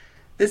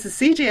This is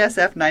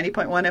CJSF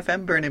 90.1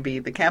 FM Burnaby,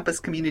 the campus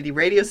community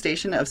radio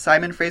station of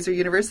Simon Fraser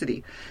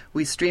University.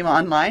 We stream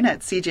online at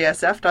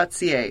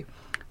cjsf.ca.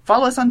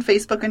 Follow us on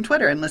Facebook and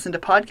Twitter and listen to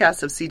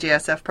podcasts of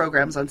CJSF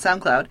programs on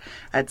SoundCloud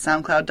at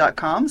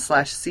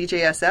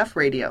soundcloud.com/CJSF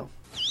radio.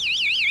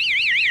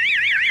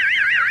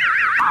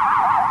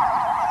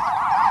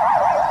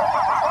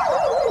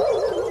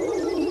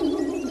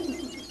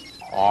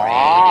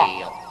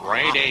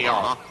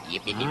 Radio.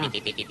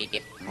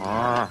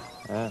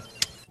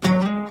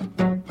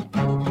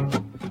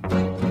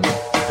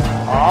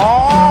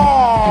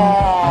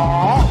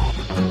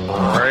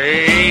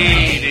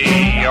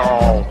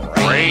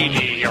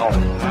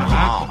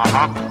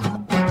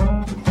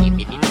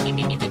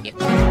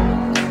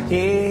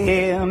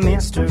 Here,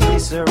 mystery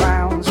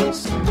surrounds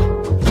us.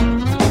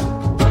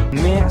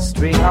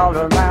 Mystery all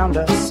around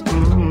us.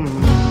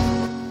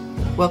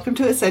 Welcome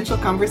to Essential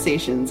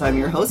Conversations. I'm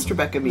your host,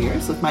 Rebecca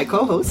Mears, with my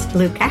co-host,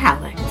 Luca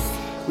Alex.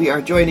 We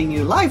are joining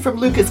you live from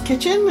Luca's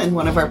kitchen in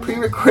one of our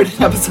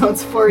pre-recorded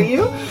episodes for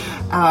you.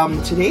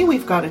 Today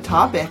we've got a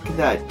topic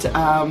that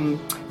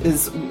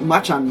is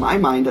much on my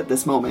mind at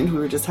this moment. We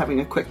were just having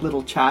a quick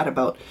little chat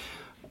about,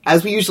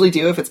 as we usually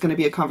do if it's going to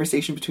be a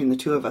conversation between the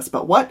two of us,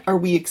 but what are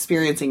we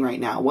experiencing right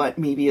now? What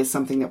maybe is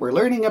something that we're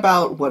learning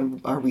about? What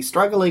are we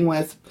struggling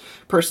with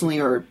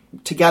personally or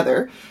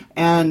together?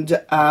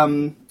 And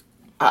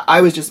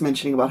I was just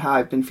mentioning about how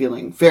I've been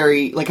feeling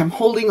very, like I'm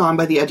holding on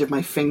by the edge of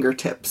my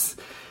fingertips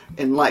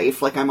in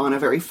life, like I'm on a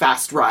very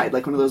fast ride,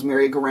 like one of those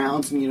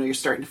merry-go-rounds, and you're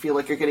starting to feel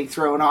like you're getting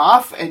thrown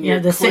off, and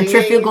the clinging.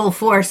 Centrifugal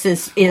force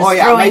is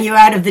throwing you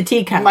out of the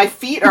teacup. My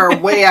feet are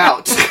way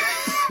out.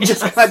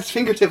 Just got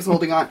fingertips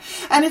holding on.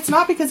 And it's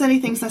not because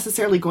anything's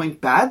necessarily going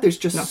bad. There's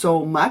just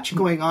so much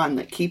going on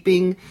that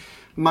keeping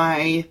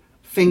my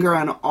finger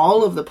on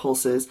all of the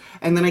pulses.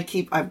 And then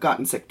I've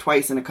gotten sick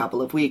twice in a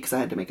couple of weeks. I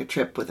had to make a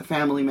trip with a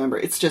family member.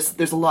 It's just,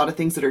 there's a lot of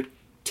things that are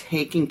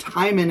taking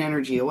time and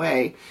energy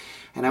away.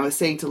 And I was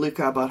saying to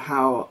Luca about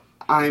how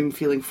I'm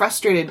feeling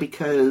frustrated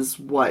because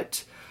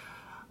what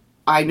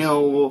I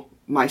know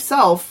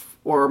myself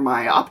or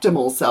my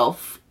optimal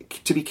self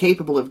to be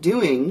capable of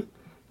doing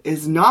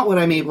is not what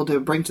I'm able to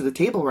bring to the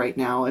table right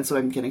now. And so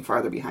I'm getting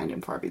farther behind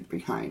and farther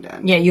behind.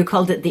 And you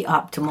called it the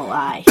optimal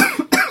I,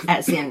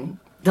 as in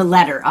the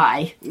letter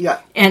I. Yeah.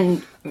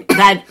 And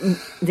that,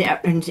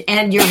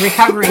 and you're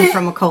recovering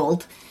from a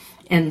cold.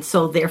 And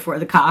so therefore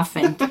the cough.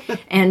 And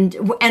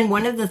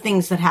one of the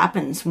things that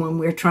happens when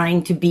we're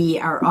trying to be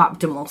our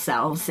optimal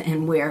selves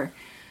and we're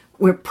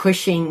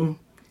pushing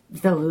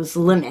those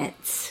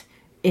limits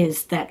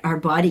is that our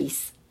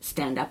bodies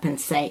stand up and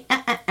say,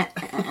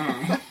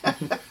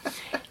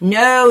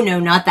 No,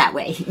 not that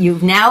way.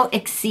 You've now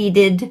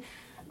exceeded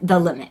the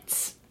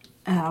limits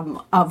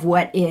of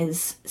what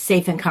is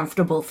safe and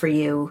comfortable for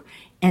you.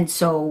 And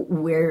so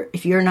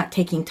if you're not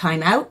taking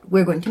time out,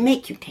 we're going to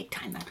make you take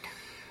time out.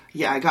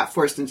 Yeah, I got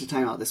forced into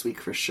timeout this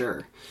week for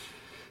sure.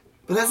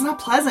 But that's not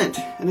pleasant.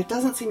 And it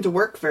doesn't seem to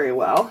work very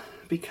well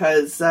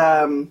because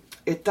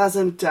it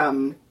doesn't...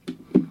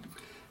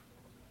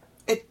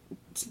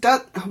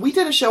 We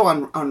did a show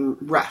on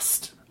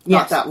rest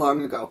not that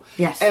long ago.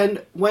 Yes.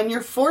 And when you're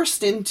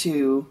forced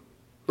into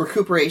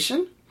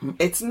recuperation,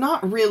 it's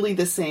not really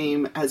the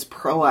same as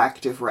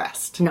proactive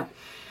rest. No.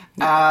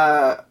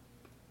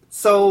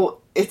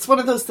 So it's one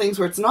of those things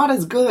where it's not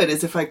as good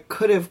as if I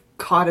could have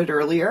caught it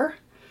earlier.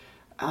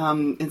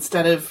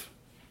 Instead of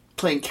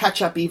playing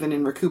catch up even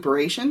in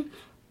recuperation.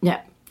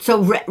 Yeah.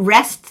 So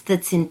rest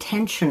that's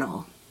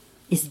intentional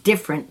is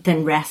different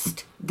than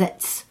rest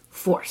that's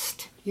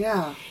forced.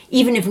 Yeah.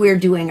 Even if we're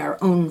doing our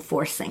own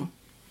forcing.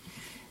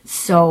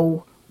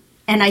 So,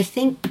 and I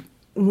think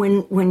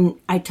when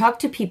I talk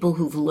to people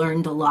who've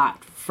learned a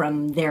lot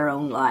from their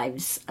own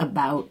lives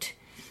about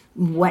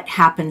what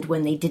happened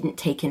when they didn't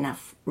take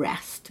enough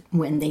rest,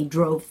 when they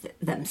drove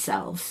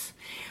themselves,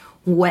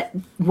 what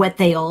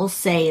they all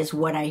say is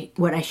what I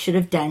should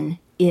have done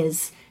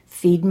is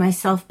feed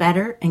myself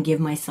better and give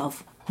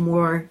myself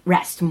more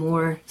rest,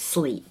 more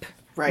sleep.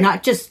 Right.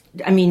 Not just,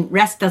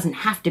 rest doesn't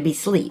have to be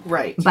sleep.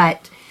 Right.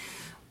 But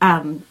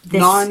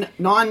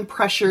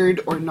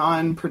non-pressured or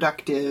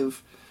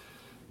non-productive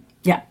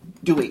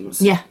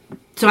doings. Yeah.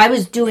 So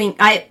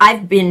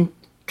I've been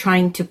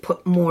trying to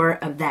put more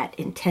of that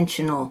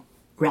intentional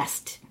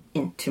rest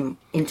into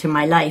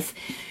my life.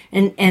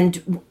 And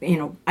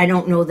I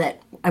don't know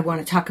that I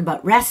want to talk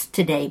about rest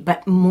today,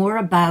 but more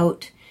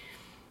about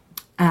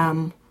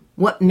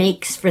what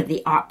makes for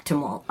the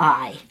optimal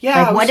I.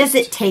 Yeah. Like, what does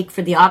it take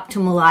for the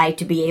optimal I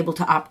to be able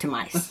to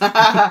optimize?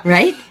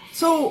 Right?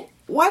 So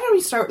why don't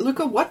we start,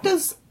 Luca, what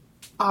does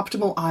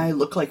optimal I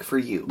look like for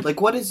you?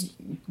 Like,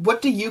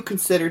 what do you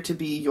consider to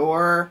be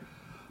your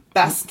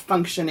best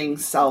functioning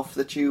self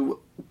that you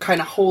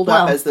kind of hold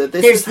up as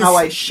this is how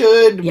I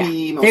should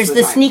be most There's of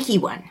the time? sneaky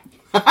one.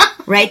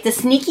 Right? The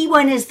sneaky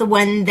one is the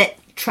one that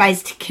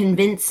tries to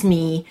convince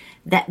me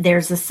that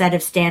there's a set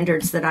of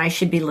standards that I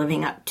should be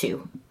living up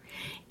to.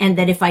 And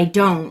that if I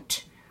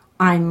don't,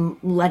 I'm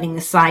letting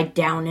the side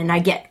down, and I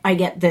get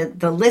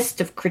the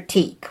list of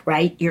critique,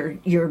 right?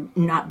 You're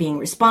not being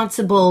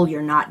responsible,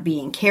 you're not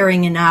being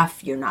caring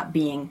enough, you're not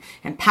being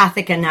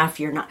empathic enough,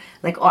 you're not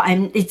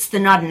it's the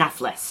not enough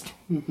list.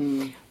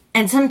 Mm-hmm.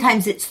 And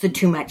sometimes it's the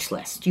too much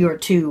list. You're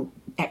too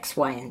X,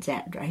 Y, and Z,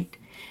 right?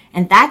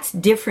 And that's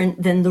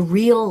different than the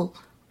real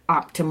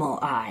optimal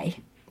I,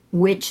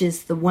 which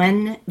is the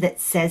one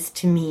that says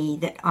to me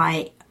that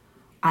I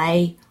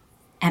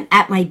am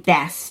at my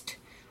best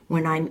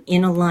when I'm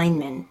in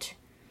alignment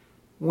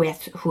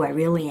with who I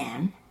really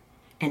am.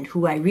 And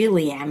who I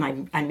really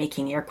am, I'm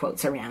making air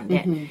quotes around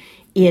it,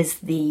 is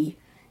the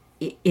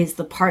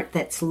part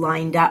that's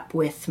lined up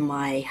with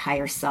my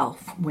higher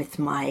self, with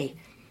my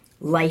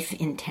life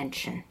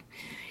intention.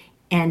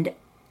 And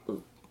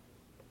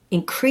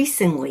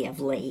increasingly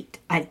of late,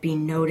 I've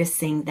been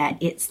noticing that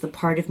it's the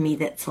part of me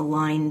that's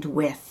aligned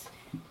with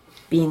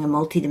being a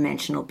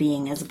multidimensional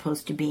being as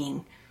opposed to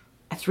being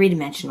a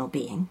three-dimensional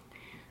being.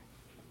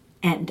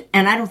 And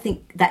I don't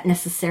think that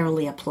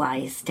necessarily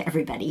applies to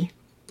everybody.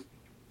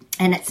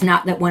 And it's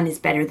not that one is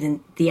better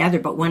than the other,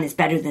 but one is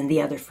better than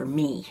the other for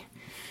me.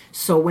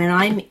 So when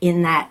I'm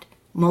in that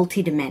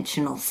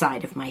multidimensional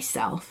side of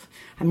myself,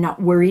 I'm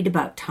not worried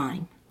about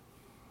time.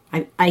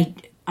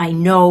 I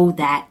know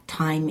that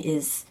time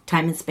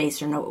and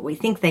space are not what we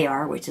think they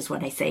are, which is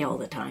what I say all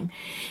the time.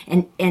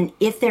 And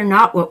if they're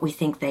not what we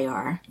think they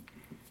are,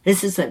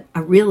 this is a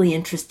really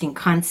interesting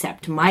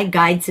concept. My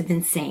guides have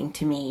been saying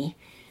to me,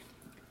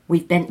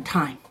 we've bent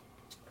time.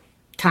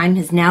 Time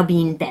has now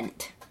been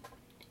bent.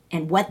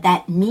 And what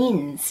that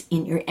means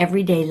in your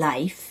everyday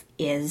life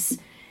is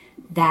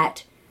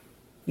that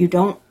you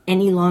don't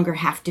any longer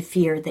have to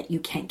fear that you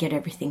can't get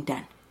everything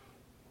done.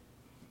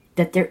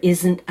 That there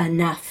isn't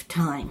enough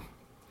time.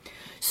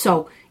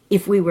 So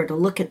if we were to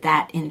look at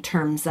that in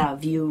terms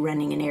of you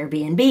running an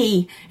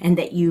Airbnb and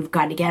that you've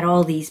got to get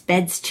all these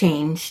beds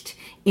changed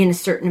in a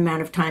certain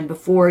amount of time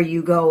before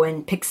you go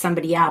and pick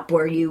somebody up,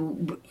 or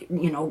you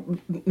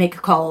make a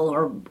call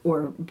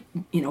or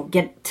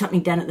get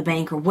something done at the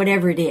bank or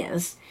whatever it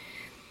is,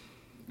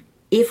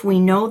 if we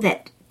know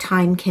that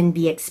time can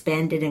be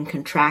expanded and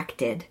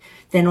contracted,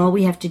 then all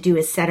we have to do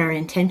is set our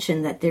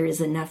intention that there is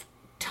enough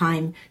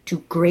time to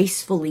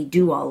gracefully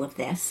do all of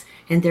this,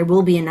 and there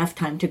will be enough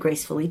time to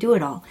gracefully do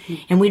it all.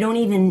 Mm-hmm. And we don't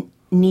even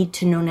need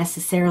to know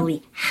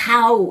necessarily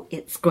how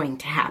it's going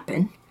to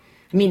happen.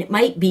 I mean, it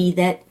might be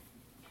that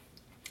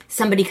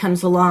somebody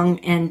comes along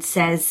and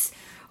says,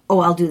 oh,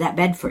 I'll do that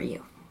bed for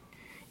you.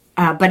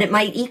 But it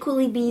might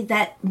equally be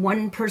that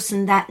one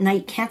person that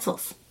night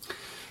cancels.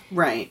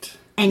 Right.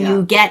 And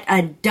you get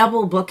a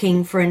double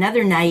booking for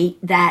another night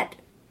that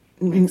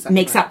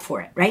makes up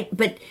for it, right?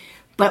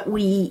 But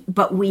we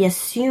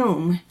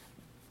assume,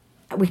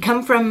 we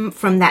come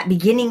from that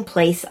beginning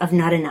place of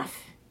not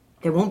enough.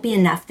 There won't be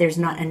enough. There's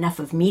not enough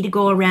of me to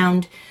go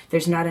around.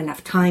 There's not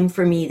enough time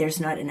for me. There's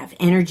not enough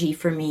energy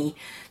for me.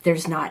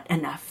 There's not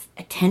enough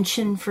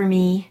attention for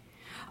me.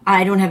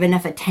 I don't have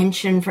enough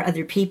attention for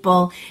other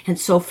people. And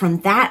so from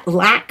that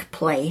lack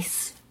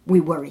place, we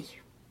worry.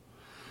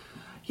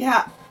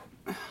 Yeah.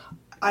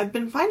 I've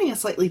been finding a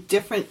slightly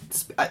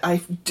different. I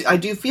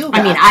do feel that.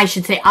 I mean, I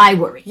should say I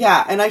worry.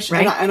 Yeah, and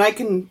right? I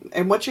can.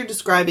 And what you're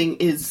describing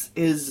is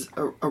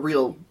a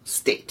real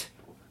state.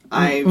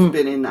 I've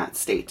been in that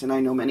state, and I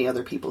know many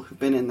other people who've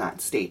been in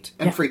that state,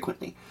 and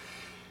frequently.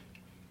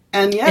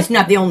 And yet, it's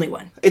not the only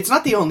one. It's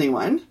not the only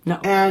one. No.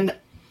 And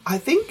I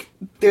think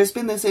there's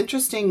been this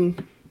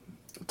interesting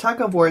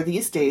tug of war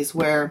these days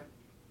where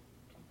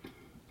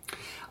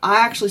I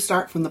actually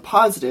start from the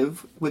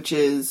positive, which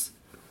is,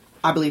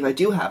 I believe I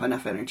do have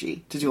enough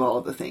energy to do all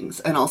of the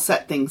things, and I'll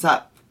set things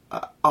up.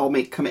 I'll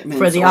make commitments.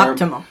 For the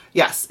optimal.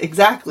 Yes,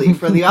 exactly,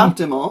 for the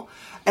optimal.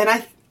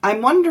 And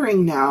I'm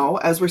wondering now,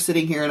 as we're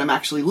sitting here and I'm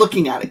actually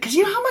looking at it, because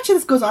you know how much of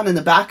this goes on in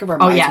the back of our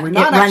minds. Oh, yeah. We're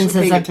not it runs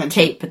actually paying as a attention.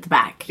 tape at the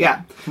back.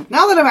 Yeah.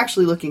 Now that I'm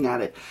actually looking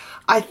at it,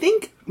 I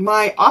think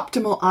my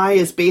optimal I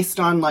is based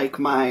on like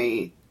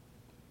my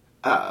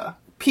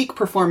peak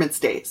performance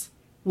days,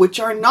 which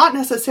are not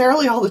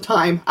necessarily all the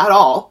time at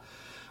all,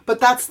 but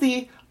that's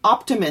the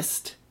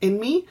optimist in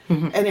me.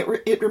 Mm-hmm. And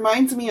it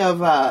reminds me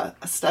of a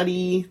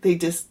study they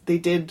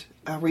did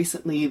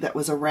recently that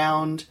was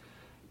around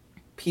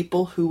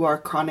people who are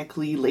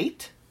chronically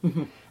late,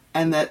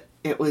 and that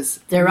it was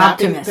they're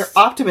optimists.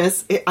 They're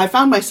optimists. I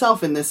found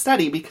myself in this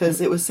study because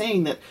it was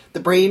saying that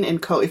the brain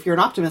if you're an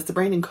optimist, the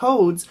brain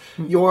encodes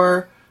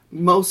your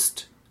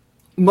most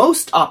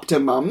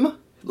optimum,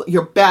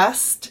 your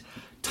best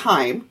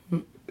time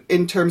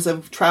in terms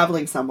of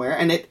traveling somewhere,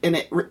 and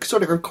it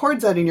sort of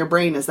records that in your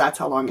brain as that's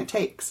how long it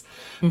takes.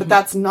 But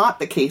that's not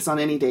the case on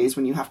any days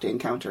when you have to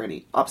encounter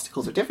any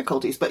obstacles or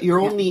difficulties. But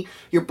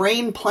your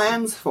brain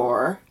plans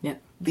for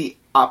the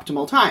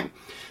optimal time.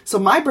 So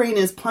my brain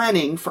is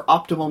planning for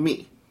optimal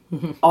me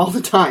all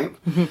the time.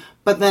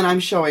 But then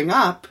I'm showing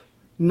up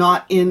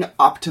not in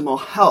optimal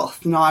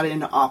health, not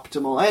in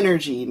optimal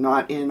energy,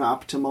 not in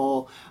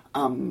optimal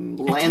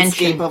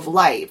landscape of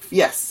life.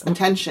 Yes,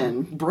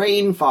 attention,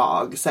 brain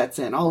fog sets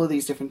in, all of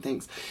these different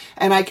things.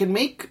 And I can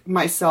make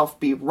myself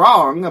be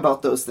wrong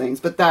about those things,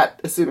 but that,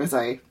 as soon as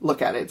I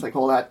look at it, it's like,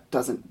 well, that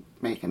doesn't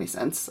make any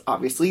sense.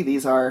 Obviously,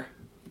 these are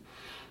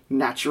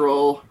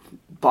natural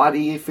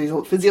body,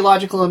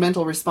 physiological and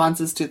mental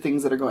responses to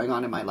things that are going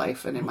on in my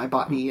life and in my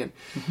body and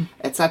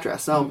etc.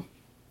 So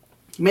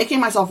making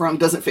myself wrong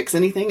doesn't fix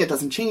anything. It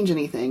doesn't change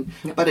anything,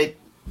 but it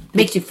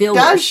makes you feel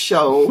does worse.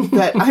 show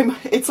that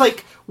it's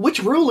like,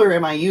 which ruler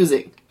am I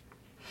using?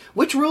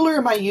 Which ruler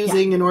am I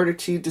using in order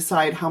to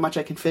decide how much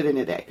I can fit in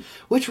a day?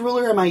 Which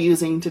ruler am I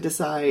using to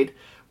decide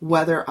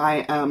whether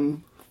I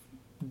am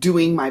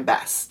doing my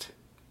best?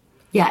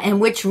 Yeah, and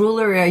which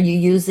ruler are you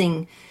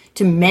using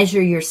to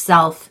measure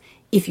yourself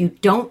if you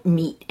don't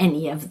meet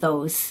any of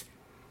those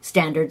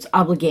standards,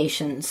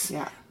 obligations,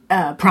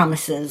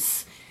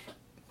 promises,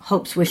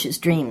 hopes, wishes,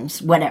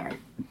 dreams, whatever?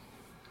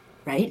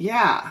 Right?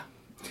 Yeah.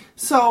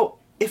 So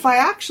if I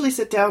actually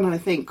sit down and I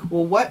think,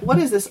 well, what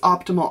is this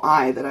optimal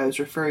I that I was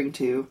referring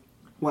to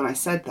when I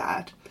said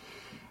that?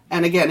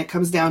 And again, it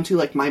comes down to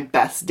like my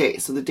best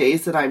days. So the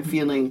days that I'm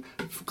feeling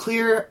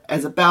clear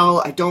as a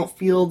bell, I don't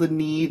feel the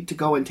need to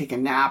go and take a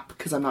nap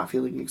because I'm not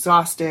feeling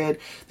exhausted.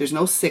 There's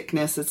no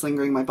sickness that's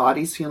lingering. My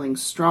body's feeling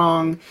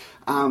strong.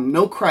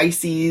 No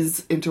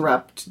crises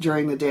interrupt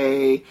during the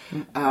day.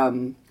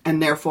 And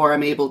therefore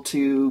I'm able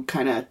to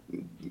kind of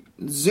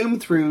zoom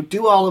through,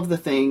 do all of the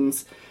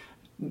things,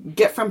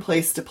 get from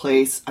place to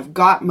place. I've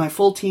got my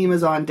full team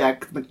is on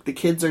deck. The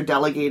kids are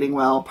delegating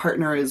well.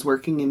 Partner is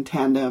working in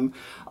tandem.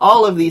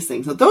 All of these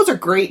things. So those are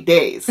great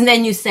days. And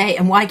then you say,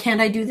 and why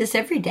can't I do this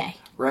every day?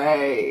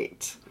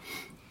 Right.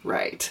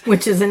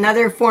 Which is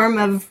another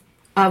form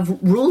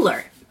of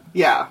ruler.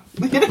 Yeah,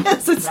 it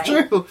is. It's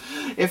true.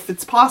 If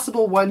it's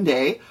possible one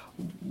day,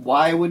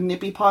 why wouldn't it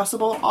be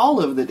possible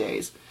all of the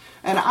days?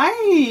 And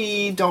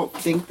I don't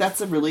think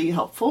that's a really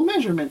helpful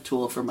measurement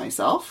tool for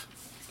myself.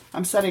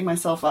 I'm setting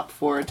myself up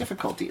for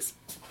difficulties.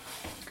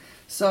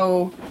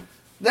 So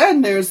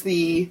then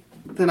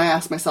then I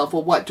ask myself,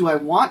 well, what do I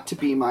want to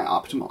be my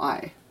optimal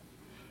I?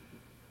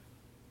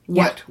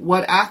 Yeah.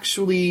 What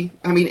actually,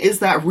 I mean, is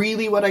that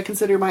really what I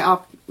consider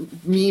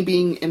me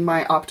being in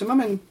my optimum?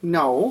 And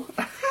no.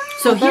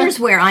 So here's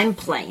where I'm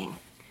playing.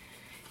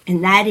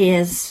 And that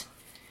is,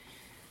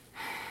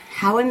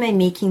 how am I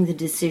making the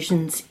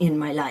decisions in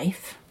my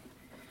life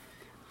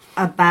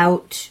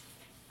about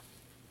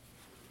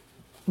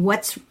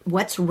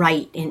what's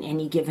right in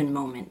any given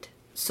moment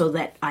so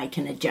that I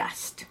can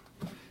adjust?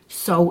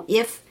 So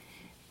if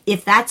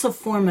that's a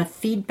form of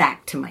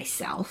feedback to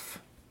myself,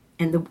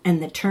 and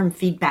the term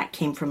feedback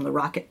came from the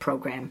Rocket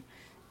program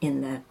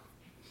in the,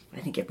 I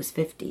think it was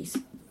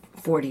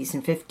 40s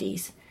and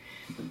 50s,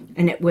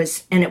 and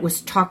it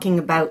was talking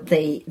about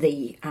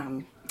the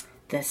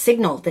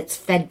signal that's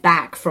fed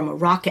back from a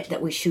rocket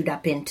that we shoot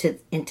up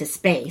into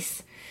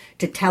space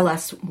to tell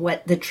us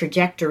what the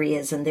trajectory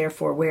is and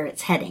therefore where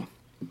it's heading.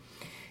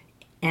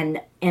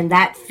 And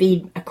that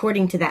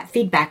according to that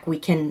feedback, we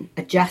can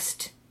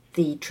adjust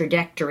the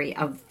trajectory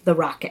of the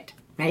rocket,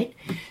 right?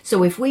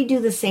 So if we do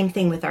the same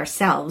thing with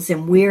ourselves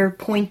and we're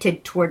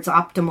pointed towards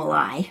optimal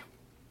I,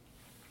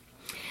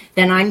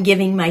 then I'm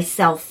giving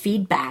myself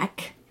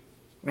feedback,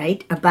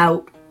 right,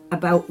 about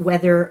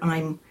whether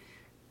I'm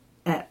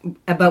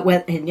about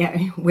whether,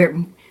 yeah,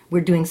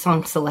 we're doing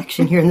song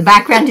selection here in the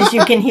background, as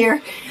you can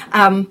hear.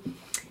 I'm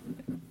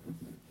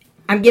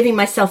giving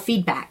myself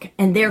feedback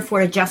and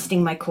therefore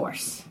adjusting my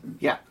course.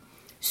 Yeah.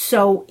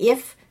 So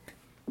if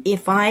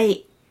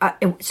I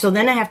so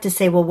then I have to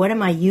say, well, what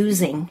am I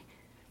using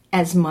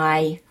as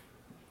my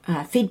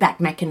feedback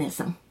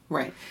mechanism?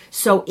 Right.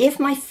 So if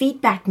my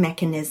feedback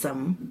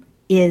mechanism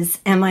is,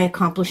 am I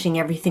accomplishing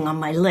everything on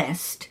my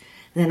list,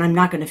 then I'm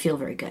not going to feel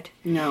very good.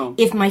 No.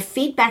 If my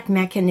feedback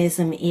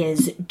mechanism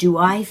is, do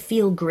I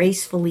feel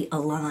gracefully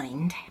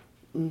aligned?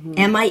 Mm-hmm.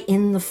 Am I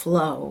in the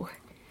flow?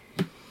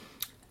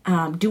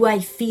 Do I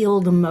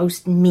feel the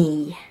most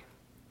me?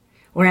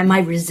 Or am I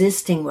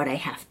resisting what I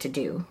have to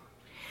do?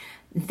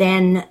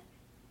 Then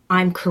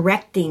I'm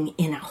correcting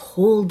in a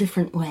whole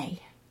different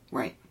way.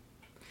 Right.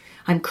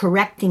 I'm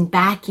correcting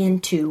back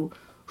into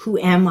who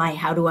am I?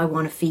 How do I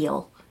want to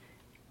feel?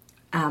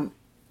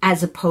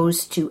 As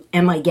opposed to,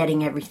 am I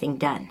getting everything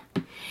done?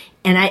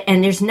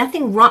 And there's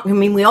nothing wrong. I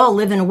mean, we all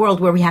live in a world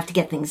where we have to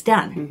get things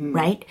done, mm-hmm.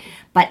 right?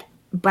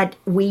 But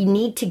we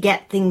need to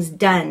get things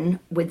done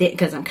with it,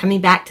 because I'm coming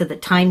back to the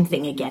time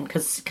thing again,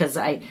 because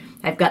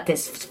I've got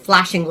this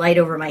flashing light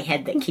over my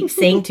head that keeps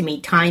saying to me,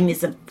 time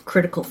is a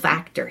critical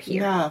factor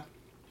here. Yeah.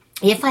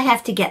 If I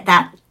have to get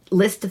that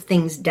list of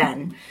things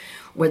done,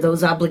 or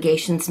those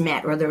obligations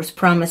met, or those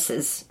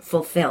promises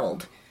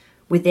fulfilled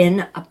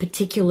within a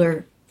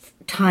particular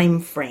time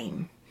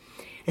frame,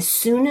 as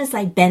soon as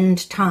I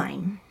bend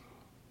time,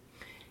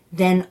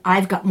 then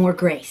I've got more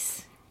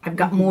grace. I've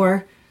got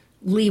more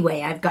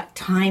leeway. I've got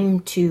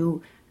time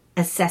to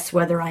assess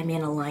whether I'm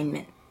in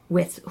alignment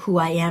with who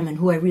I am and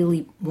who I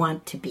really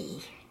want to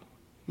be.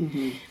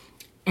 Mm-hmm.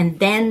 And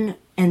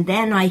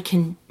then I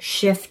can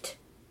shift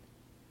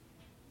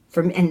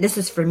and this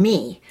is for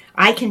me,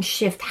 I can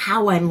shift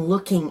how I'm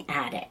looking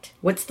at it.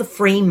 What's the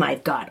frame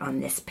I've got on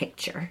this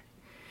picture?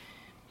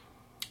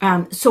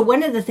 So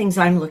one of the things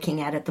I'm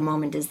looking at the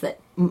moment is that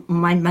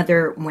my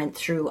mother went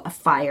through a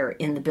fire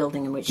in the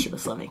building in which she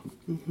was living.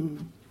 Mm-hmm.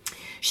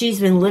 She's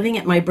been living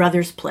at my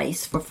brother's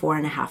place for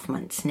 4.5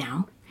 months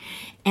now,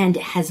 and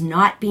has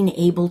not been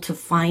able to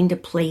find a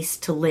place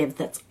to live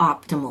that's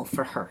optimal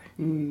for her.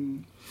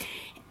 Mm.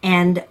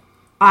 And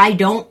I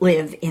don't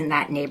live in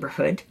that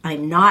neighborhood.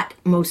 I'm not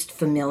most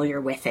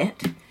familiar with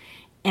it.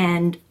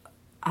 And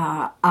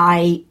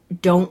I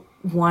don't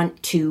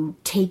want to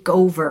take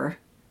over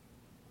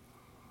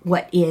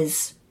what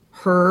is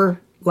her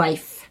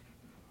life,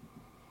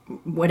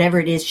 whatever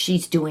it is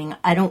she's doing.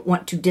 I don't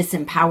want to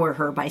disempower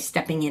her by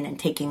stepping in and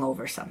taking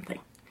over something.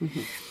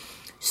 Mm-hmm.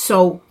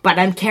 So, but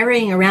I'm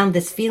carrying around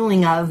this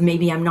feeling of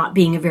maybe I'm not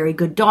being a very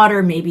good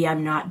daughter, maybe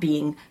I'm not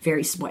being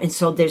very smart. And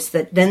so there's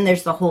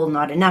the whole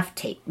not enough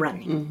tape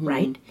running, mm-hmm,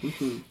 right?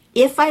 Mm-hmm.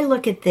 If I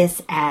look at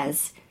this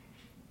as,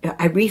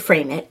 I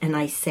reframe it and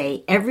I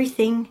say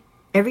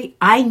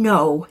I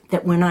know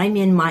that when I'm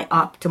in my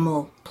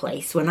optimal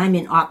place, when I'm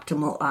in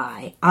optimal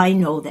I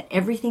know that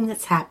everything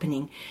that's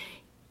happening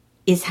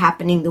is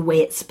happening the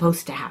way it's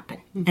supposed to happen.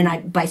 Mm-hmm.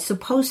 And by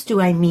supposed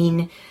to, I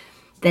mean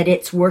that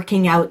it's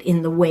working out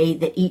in the way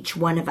that each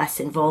one of us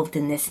involved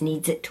in this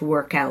needs it to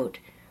work out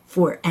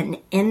for an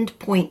end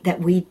point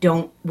that we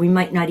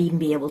might not even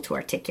be able to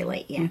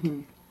articulate yet.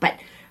 Mm-hmm.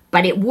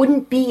 But it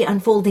wouldn't be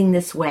unfolding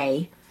this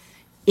way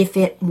if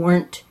there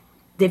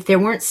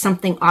weren't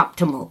something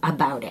optimal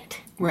about it.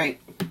 Right.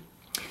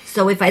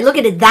 So if I look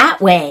at it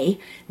that way,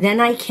 then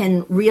I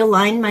can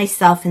realign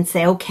myself and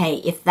say, okay,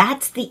 if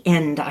that's the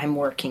end I'm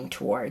working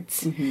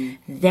towards, mm-hmm,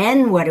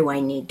 then what do I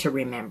need to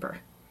remember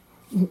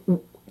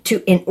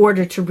in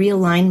order to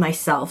realign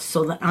myself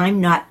so that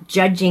I'm not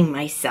judging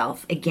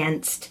myself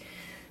against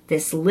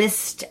this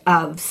list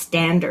of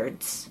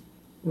standards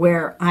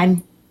where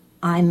I'm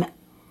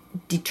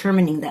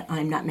determining that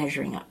I'm not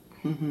measuring up.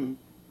 Mm-hmm.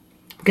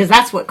 Because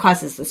that's what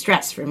causes the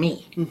stress for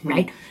me, mm-hmm,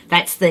 right?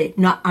 That's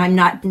I'm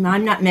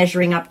not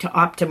measuring up to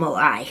optimal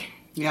I.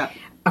 Yeah.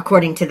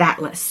 According to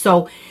that list.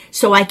 So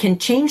I can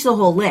change the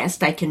whole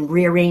list. I can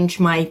rearrange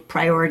my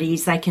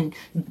priorities. I can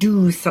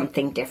do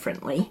something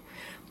differently.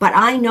 But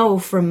I know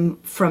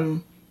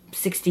from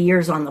 60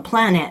 years on the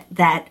planet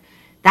that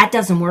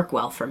doesn't work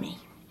well for me.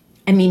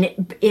 I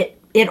mean,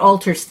 it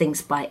alters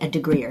things by a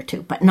degree or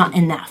two, but not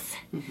enough.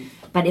 Mm-hmm.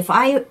 But if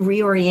I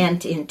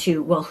reorient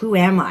into, well, who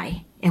am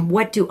I? And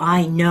what do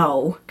I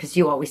know? Because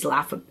you always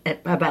laugh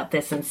about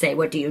this and say,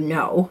 what do you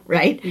know,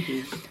 right?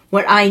 Mm-hmm.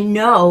 What I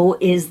know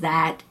is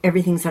that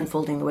everything's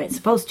unfolding the way it's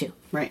supposed to.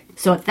 Right.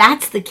 So if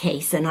that's the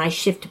case and I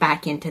shift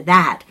back into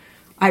that,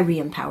 I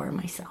re-empower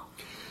myself.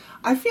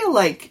 I feel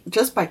like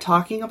just by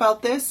talking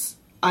about this,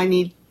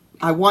 I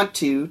want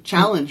to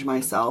challenge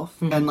myself,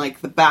 mm-hmm, and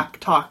like the back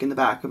talk in the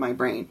back of my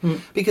brain. Mm-hmm.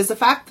 Because the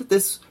fact that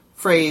this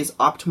phrase,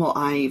 optimal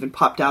I, even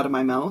popped out of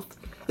my mouth,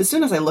 as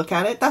soon as I look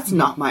at it, that's, mm-hmm,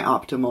 not my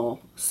optimal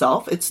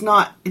self. There's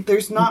not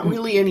mm-hmm,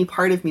 really any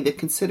part of me that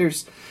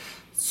considers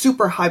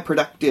super high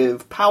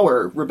productive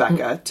power Rebecca,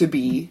 mm-hmm, to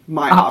be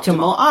my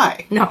optimal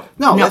I. No,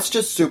 that's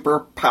just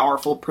super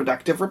powerful,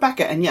 productive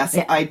Rebecca. And yes,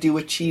 yeah, I do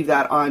achieve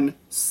that on,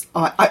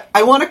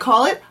 I want to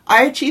call it,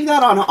 I achieve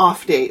that on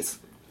off days.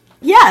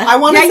 Yeah. I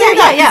want to say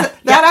that.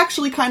 That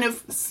actually kind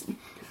of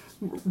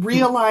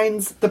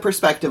realigns the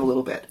perspective a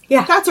little bit.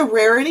 Yeah. That's a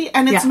rarity,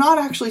 and it's not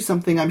actually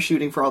something I'm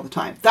shooting for all the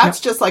time. That's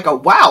just like a,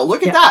 wow,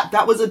 look at that.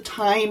 That was a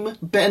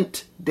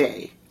time-bent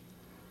day.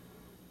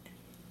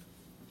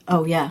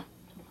 Oh, yeah.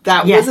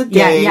 That was a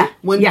day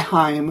when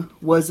time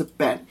was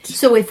bent.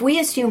 So if we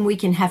assume we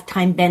can have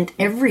time bent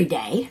every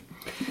day...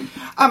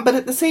 but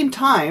at the same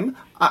time,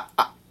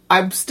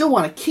 I still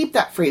want to keep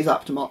that phrase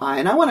optimal I,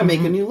 and I want to,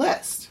 mm-hmm, make a new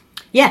list.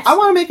 Yes. I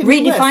want to make a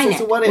new list as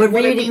to what it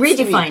means redefine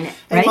to me. It, right?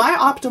 And my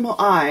optimal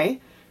I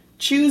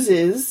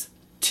chooses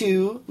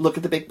to look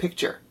at the big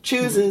picture.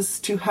 Chooses,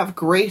 mm-hmm, to have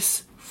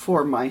grace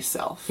for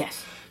myself.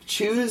 Yes.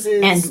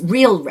 Chooses... And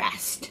real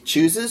rest.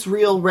 Chooses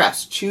real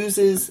rest.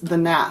 Chooses the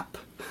nap.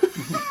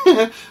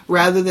 Mm-hmm.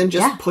 Rather than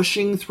just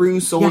pushing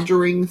through,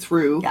 soldiering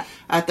through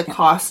at the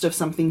cost of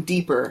something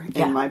deeper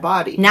in my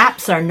body.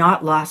 Naps are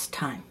not lost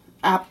time.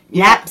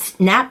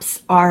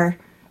 Naps are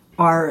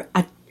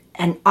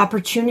an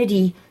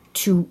opportunity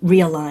to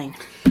realign.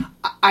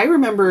 I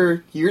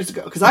remember years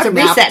ago, because I've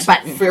napped reset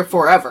button for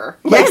forever.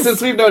 Like,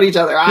 since we've known each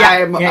other,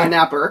 I'm a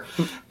napper.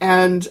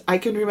 And I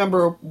can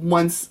remember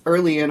once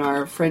early in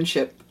our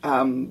friendship,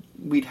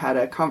 we'd had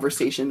a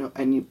conversation,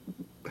 and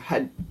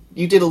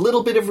you did a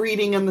little bit of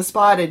reading on the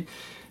spot, and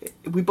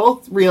we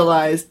both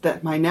realized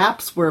that my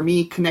naps were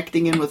me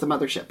connecting in with the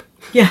mothership.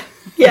 Yeah.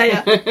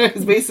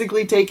 It's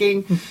basically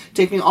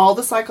taking all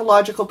the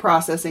psychological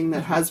processing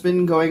that has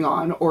been going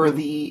on, or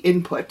the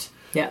input,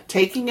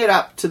 taking it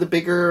up to the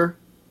bigger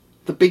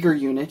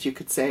unit, you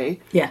could say.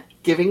 Yeah.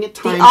 Giving it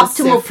time the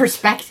optimal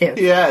perspective.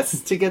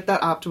 Yes, to get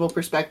that optimal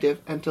perspective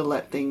and to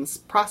let things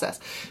process.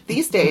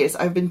 These days,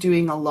 I've been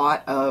doing a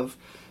lot of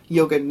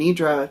yoga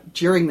nidra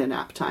during the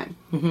nap time.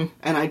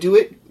 And I do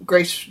it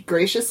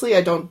graciously.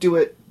 I don't do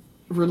it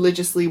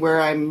religiously where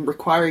I'm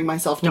requiring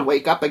myself to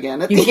wake up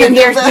again at the end of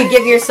the You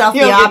give yourself the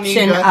yoga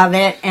option nidra. of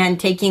it and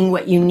taking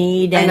what you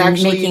need and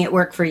actually making it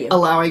work for you.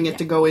 allowing it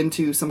to go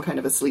into some kind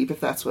of a sleep if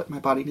that's what my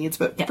body needs.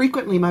 But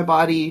frequently my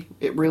body,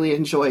 it really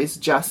enjoys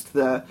just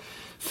the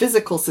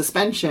physical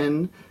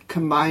suspension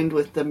combined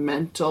with the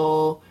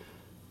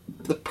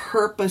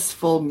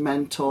purposeful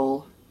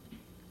mental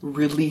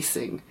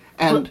releasing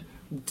and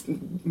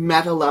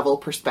meta level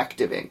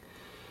perspectiving.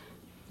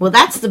 Well,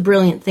 that's the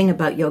brilliant thing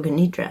about Yoga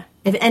Nidra.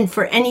 And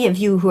for any of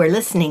you who are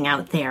listening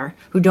out there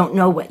who don't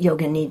know what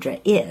Yoga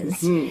Nidra is,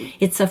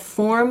 it's a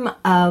form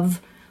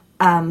of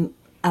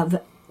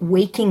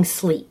waking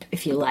sleep,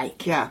 if you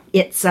like. Yeah.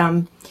 It's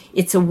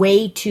a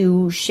way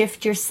to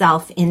shift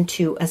yourself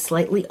into a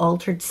slightly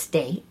altered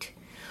state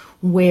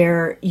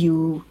where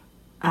you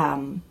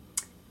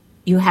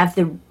have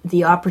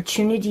the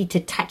opportunity to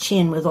touch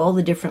in with all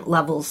the different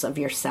levels of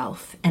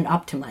yourself and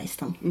optimize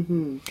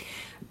them.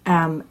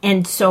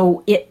 And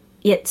so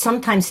it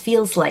sometimes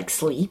feels like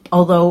sleep,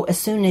 although as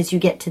soon as you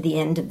get to the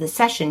end of the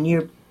session,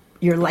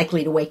 you're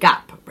likely to wake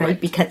up, right?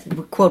 Because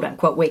quote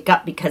unquote wake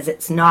up, because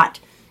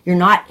you're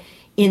not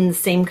in the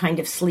same kind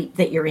of sleep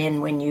that you're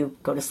in when you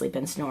go to sleep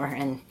and snore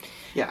and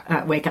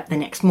wake up the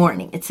next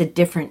morning. It's a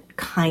different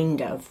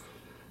kind of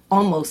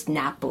almost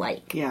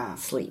nap-like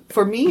sleep.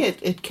 For me,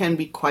 it can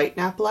be quite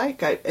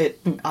nap-like.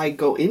 I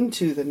go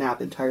into the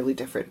nap entirely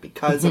different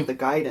because of the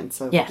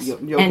guidance of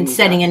yoga and nidra.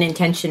 setting an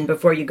intention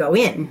before you go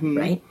in,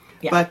 right?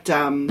 Yeah. But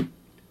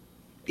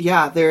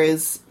there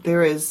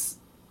is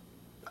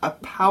a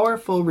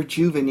powerful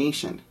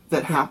rejuvenation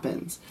that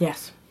happens.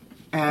 Yes.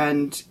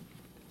 And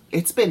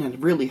it's been a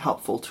really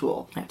helpful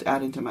tool to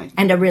add into my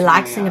and a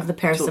relaxing of the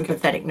toolkit.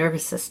 parasympathetic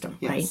nervous system,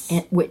 Yes.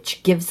 right?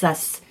 Which gives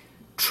us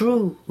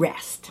true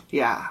rest.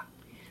 Yeah.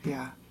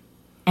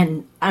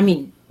 And I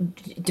mean,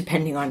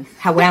 depending on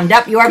how wound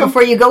up you are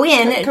before you go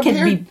in, it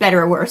can be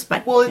better or worse.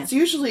 But it's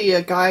usually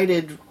a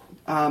guided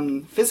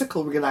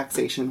physical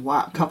relaxation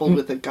coupled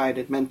with a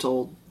guided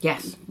mental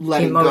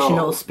letting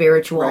emotional, go,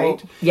 spiritual,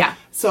 right? Yeah.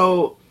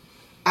 So,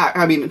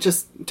 I mean,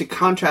 just to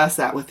contrast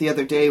that with the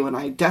other day when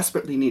I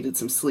desperately needed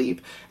some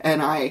sleep,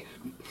 and I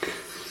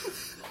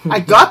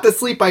got the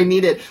sleep I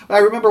needed. I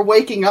remember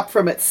waking up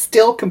from it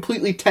still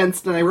completely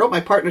tensed, and I wrote my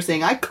partner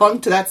saying, I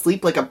clung to that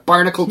sleep like a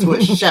barnacle to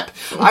a ship.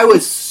 I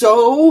was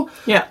so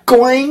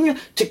going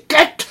to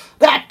get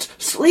that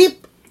sleep.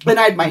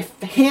 And my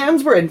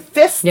hands were in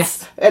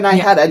fists, and I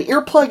had an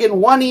earplug in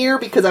one ear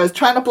because I was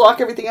trying to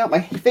block everything out. My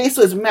face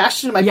was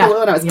mashed into my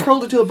pillow, and I was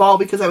curled into a ball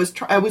because I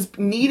was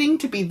needing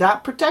to be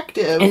that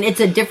protective. And it's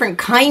a different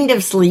kind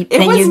of sleep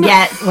than you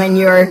get when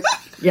you're,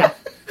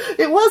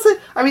 It wasn't,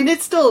 I mean,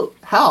 it still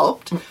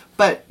helped,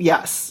 but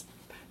yes.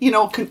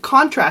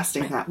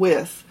 Contrasting that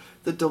with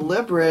the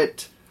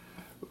deliberate,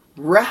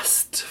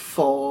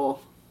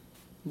 restful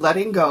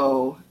letting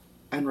go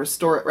and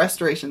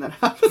restoration that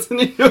happens in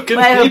Yoga Nidra.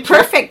 I have a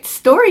perfect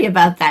story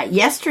about that.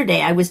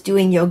 Yesterday, I was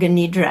doing Yoga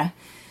Nidra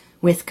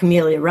with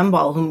Camellia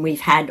Rumball, whom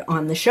we've had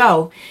on the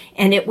show,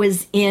 and it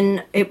was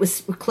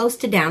close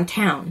to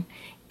downtown,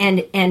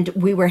 and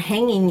we were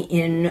hanging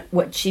in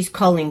what she's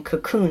calling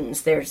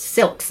cocoons. They're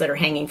silks that are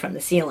hanging from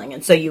the ceiling,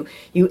 and so you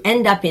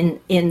end up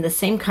in the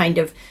same kind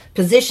of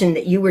position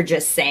that you were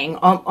just saying,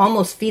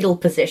 almost fetal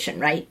position,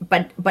 right?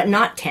 But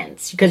not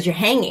tense because you're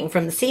hanging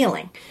from the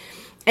ceiling.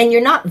 And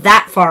you're not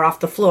that far off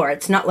the floor.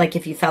 It's not like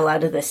if you fell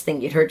out of this thing,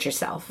 you'd hurt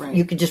yourself. Right.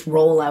 You could just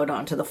roll out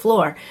onto the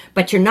floor,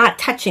 but you're not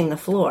touching the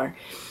floor.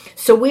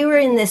 So we were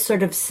in this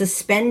sort of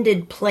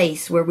suspended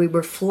place where we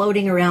were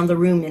floating around the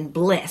room in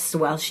bliss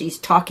while she's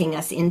talking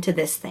us into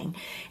this thing.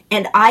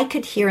 And I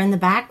could hear in the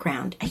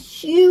background a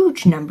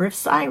huge number of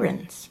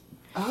sirens.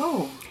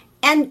 Oh.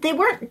 And they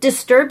weren't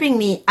disturbing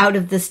me out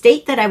of the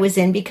state that I was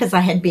in because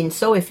I had been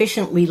so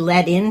efficiently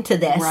led into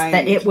this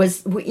that it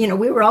was, we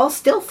were all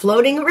still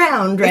floating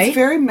around, right? It's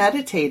very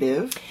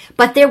meditative.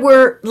 But there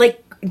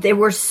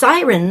were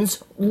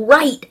sirens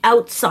right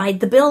outside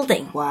the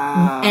building.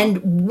 Wow.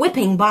 And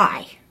whipping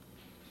by.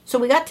 So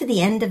we got to the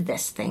end of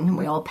this thing, and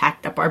we all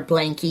packed up our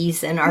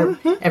blankies and our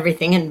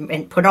everything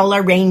and put all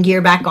our rain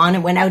gear back on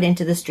and went out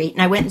into the street.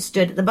 And I went and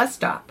stood at the bus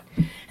stop.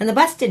 And the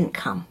bus didn't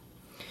come.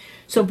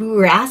 So we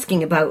were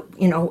asking about,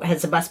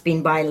 has the bus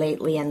been by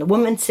lately? And the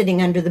woman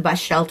sitting under the bus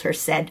shelter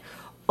said,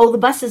 oh, the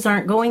buses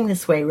aren't going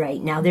this way right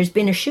now. There's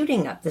been a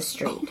shooting up the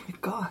street. Oh, my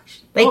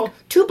gosh.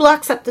 2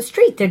 blocks up the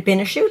street, there'd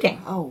been a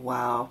shooting. Oh,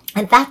 wow.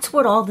 And that's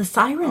what all the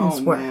sirens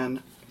were.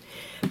 Man.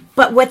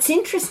 But what's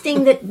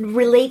interesting that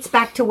relates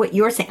back to what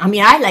you're saying, I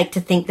mean, I like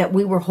to think that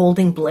we were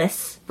holding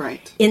bliss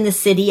in the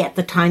city at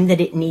the time that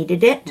it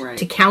needed it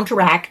to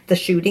counteract the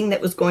shooting that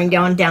was going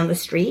down the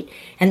street.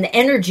 And the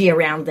energy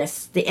around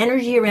this, the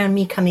energy around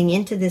me coming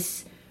into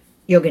this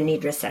Yoga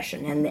Nidra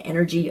session and the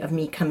energy of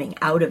me coming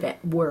out of it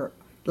were,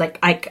 like,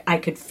 I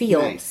could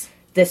feel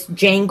this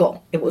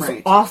jangle. It was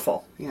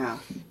awful. Yeah.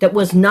 That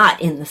was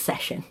not in the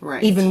session,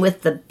 even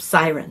with the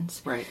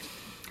sirens. Right.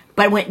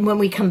 But when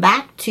we come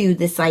back to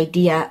this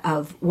idea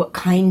of what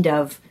kind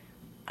of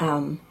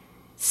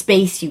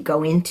space you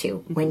go into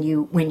when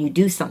you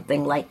do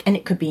something like, and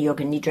it could be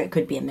yoga nidra, it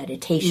could be a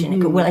meditation, it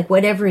could like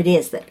whatever it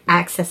is that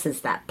accesses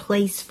that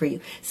place for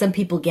you. Some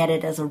people get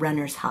it as a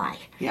runner's high.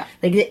 Yeah.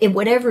 Like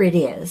whatever it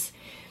is,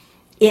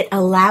 it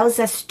allows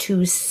us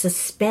to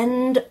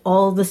suspend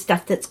all the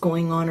stuff that's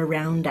going on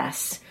around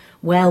us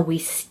while we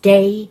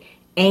stay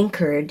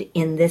anchored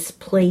in this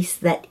place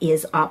that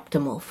is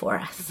optimal for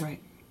us. Right.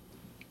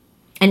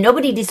 And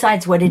nobody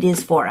decides what it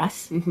is for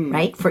us,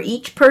 right? For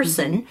each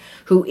person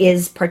who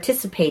is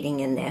participating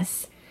in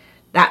this,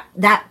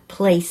 that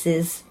place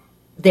is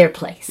their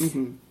place.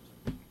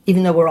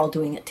 Even though we're all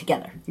doing it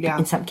together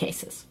in some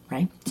cases,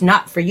 right? It's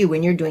not for you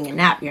when you're doing a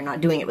nap, you're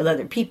not doing it with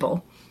other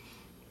people.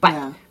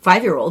 But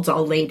 5-year-olds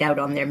all laid out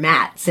on their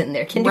mats in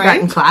their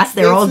kindergarten class,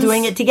 they're all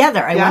doing it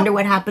together. I wonder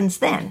what happens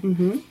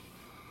then.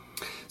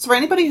 So for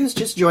anybody who's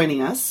just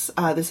joining us,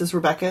 this is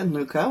Rebecca and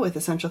Luca with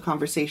Essential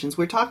Conversations.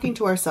 We're talking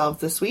to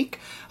ourselves this week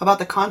about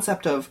the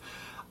concept of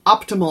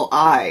optimal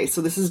I.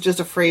 So this is just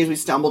a phrase we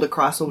stumbled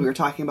across when we were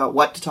talking about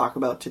what to talk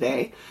about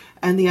today.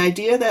 And the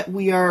idea that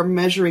we are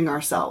measuring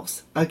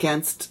ourselves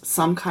against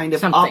some kind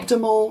of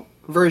optimal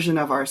version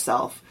of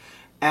ourselves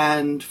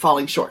and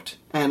falling short.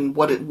 And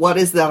what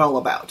is that all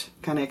about?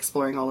 Kind of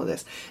exploring all of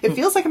this. It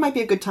feels like it might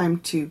be a good time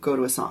to go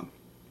to a song.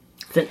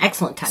 It's an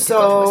excellent time to go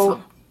to a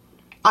song.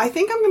 I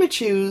think I'm going to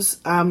choose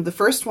the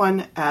first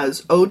one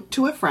as Ode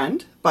to a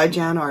Friend by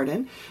Jan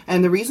Arden.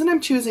 And the reason I'm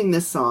choosing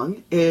this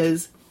song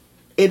is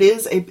it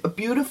is a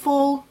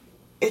beautiful,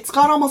 it's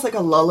got almost like a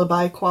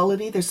lullaby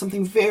quality. There's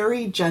something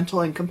very gentle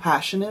and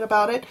compassionate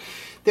about it.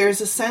 There's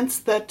a sense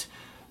that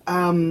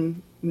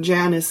Jan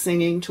is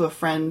singing to a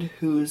friend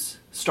who's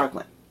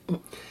struggling.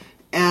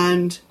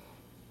 And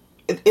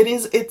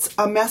it's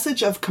a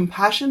message of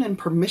compassion and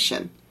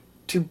permission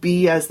to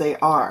be as they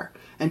are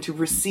and to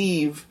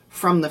receive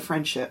from the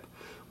friendship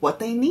what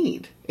they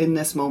need in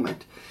this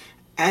moment.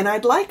 And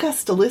I'd like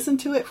us to listen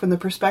to it from the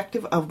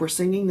perspective of we're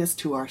singing this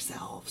to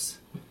ourselves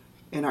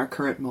in our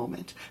current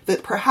moment.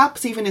 That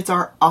perhaps even it's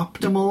our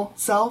optimal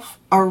self,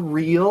 our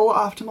real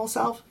optimal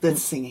self,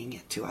 that's singing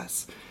it to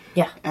us.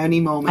 Yeah.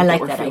 Any moment I like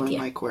that we're that feeling idea.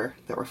 like we're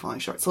falling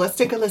short. So let's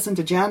take a listen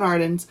to Jan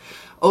Arden's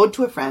Ode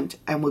to a Friend,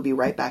 and we'll be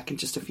right back in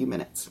just a few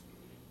minutes.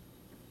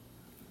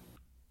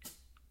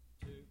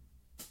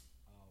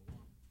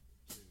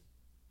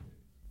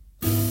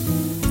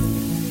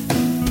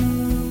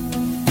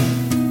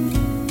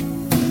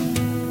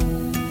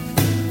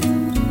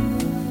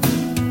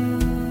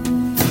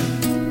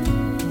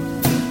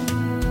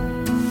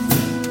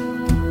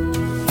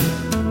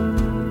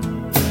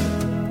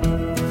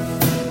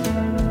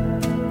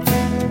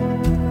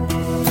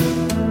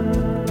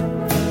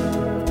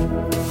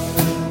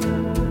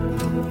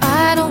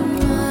 I don't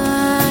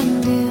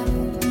mind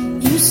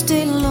if you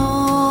stay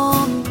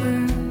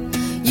longer.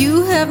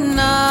 You have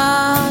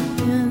not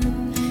been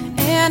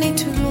any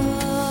trouble.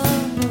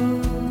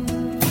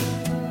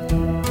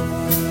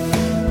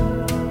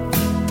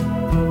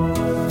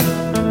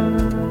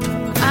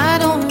 I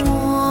don't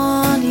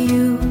want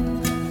you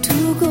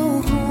to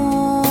go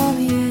home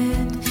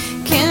yet.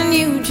 Can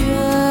you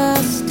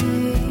just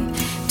stay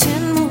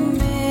 10 more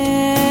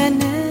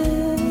minutes?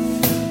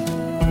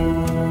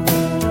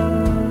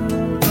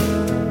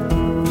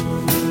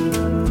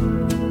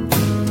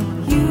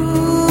 You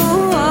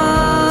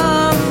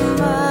are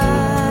my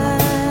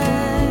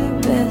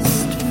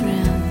best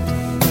friend.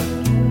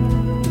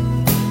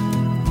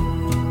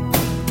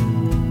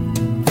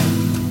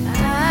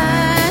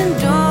 I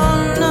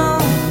don't know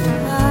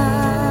how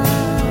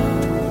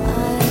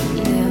I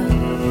live,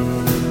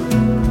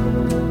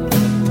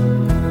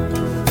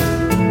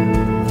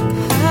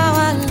 how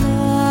I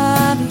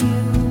love you,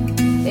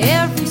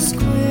 every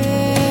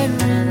square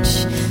inch.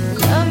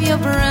 Love your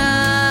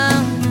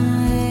brown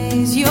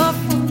eyes, your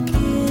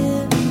forgiveness.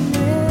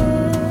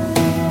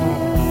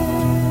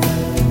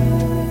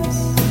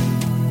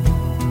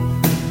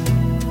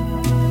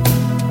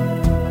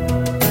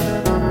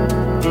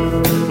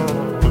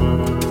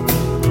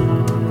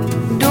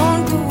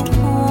 Don't go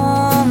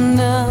home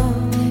now,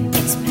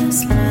 it's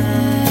past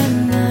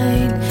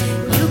midnight.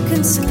 You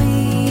can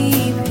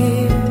sleep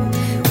here,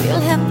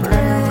 we'll have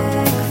breakfast.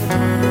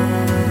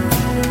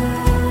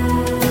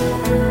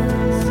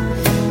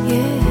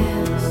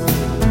 Yes,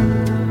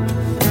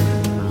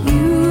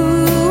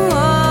 you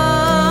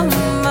are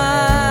my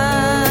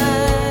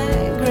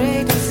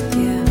greatest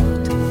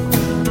gift.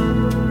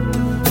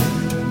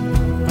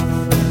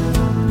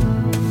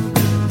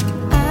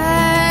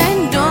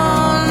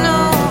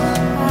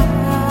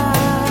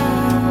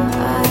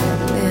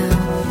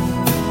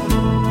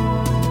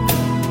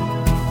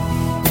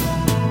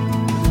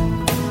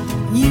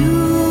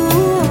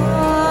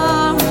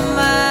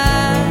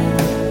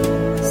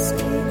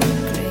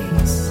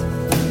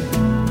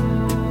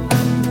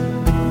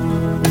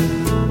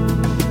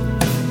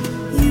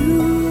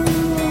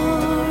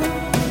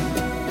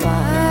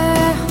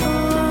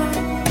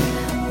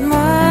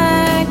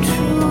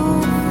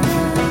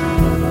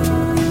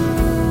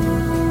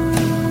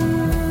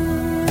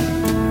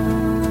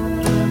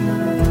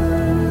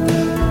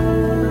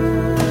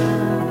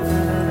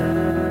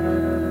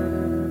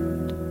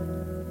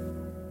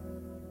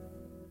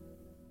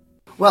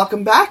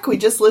 Welcome back. We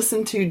just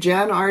listened to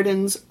Jan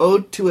Arden's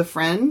Ode to a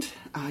Friend.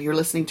 You're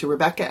listening to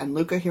Rebecca and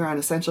Luca here on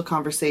Essential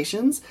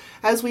Conversations.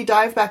 As we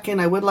dive back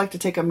in, I would like to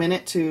take a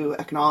minute to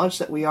acknowledge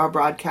that we are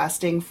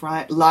broadcasting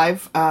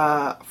live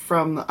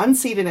from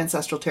unceded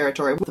ancestral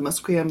territory with the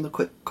Musqueam, the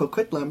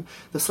Coquitlam,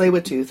 the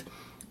Tsleil-Waututh,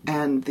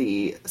 and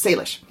the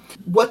Salish.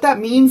 What that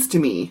means to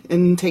me,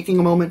 in taking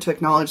a moment to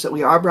acknowledge that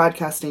we are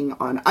broadcasting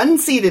on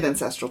unceded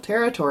ancestral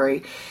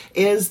territory,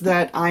 is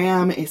that I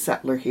am a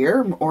settler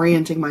here. I'm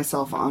orienting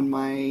myself on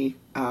my,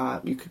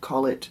 you could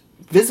call it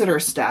visitor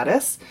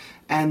status,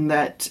 and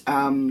that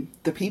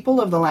the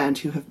people of the land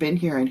who have been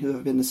here and who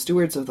have been the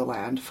stewards of the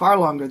land far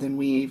longer than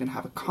we even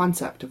have a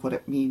concept of what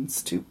it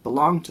means to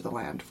belong to the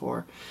land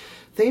for,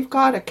 they've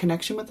got a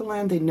connection with the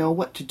land. They know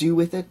what to do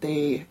with it.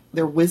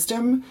 Their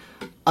wisdom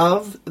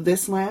of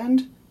this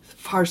land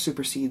far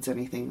supersedes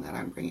anything that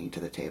I'm bringing to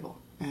the table.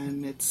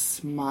 And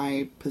it's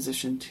my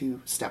position to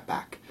step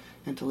back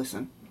and to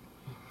listen.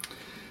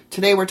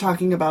 Today we're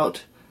talking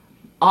about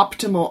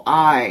Optimal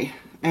I.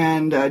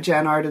 And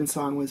Jan Arden's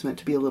song was meant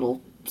to be a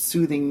little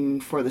soothing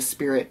for the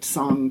spirit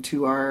song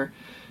to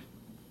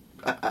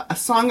a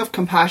song of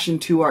compassion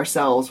to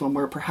ourselves when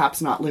we're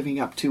perhaps not living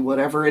up to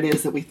whatever it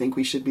is that we think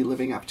we should be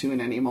living up to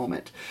in any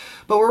moment.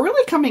 But we're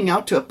really coming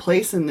out to a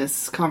place in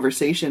this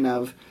conversation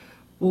of,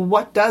 well,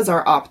 what does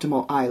our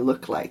optimal I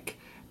look like?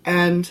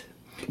 And,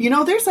 you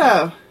know, there's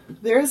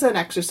an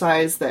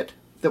exercise that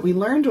we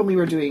learned when we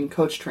were doing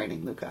coach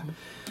training, Luca.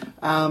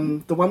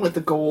 The one with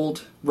the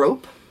gold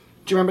rope.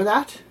 Do you remember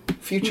that?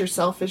 Future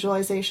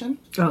self-visualization?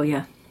 Oh,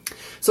 yeah.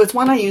 So it's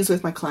one I use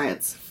with my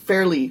clients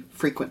fairly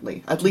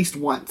frequently, at least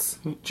once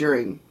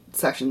during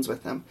sessions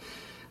with them.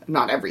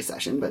 Not every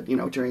session, but, you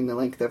know, during the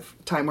length of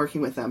time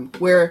working with them,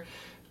 where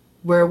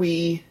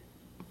we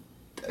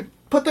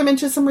put them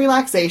into some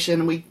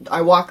relaxation.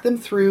 I walk them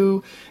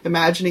through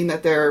imagining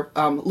that they're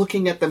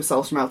looking at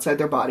themselves from outside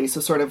their body,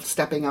 so sort of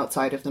stepping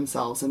outside of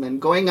themselves and then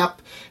going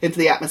up into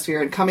the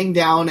atmosphere and coming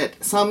down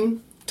at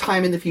some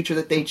time in the future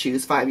that they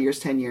choose, 5 years,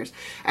 10 years,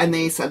 and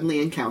they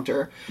suddenly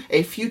encounter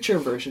a future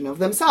version of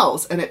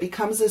themselves. And it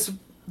becomes this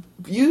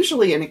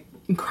usually an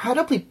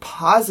incredibly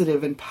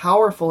positive and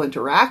powerful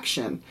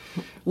interaction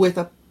with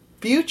a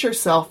future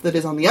self that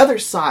is on the other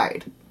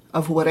side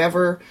of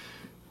whatever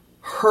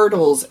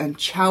hurdles and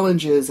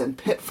challenges and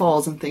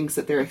pitfalls and things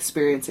that they're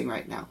experiencing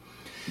right now.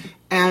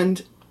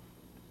 And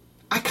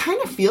I kind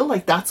of feel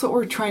like that's what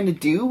we're trying to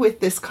do with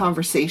this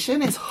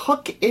conversation, is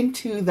hook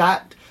into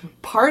that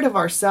part of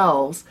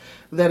ourselves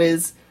that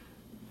is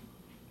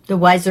the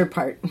wiser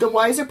part. The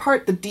wiser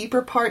part, the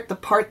deeper part, the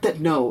part that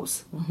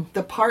knows,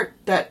 the part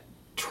that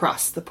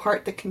trusts, the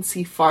part that can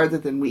see farther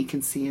than we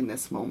can see in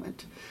this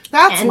moment.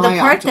 That's and my the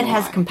part that optimal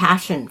has I.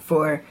 compassion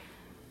for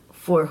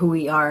who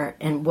we are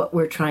and what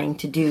we're trying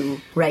to do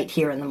right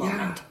here in the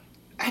moment.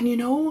 And you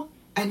know,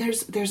 and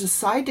there's a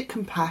side to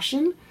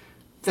compassion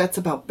that's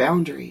about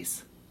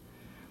boundaries.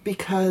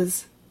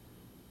 Because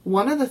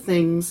one of the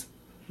things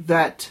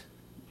that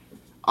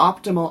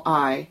optimal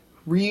I,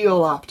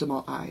 real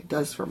optimal I,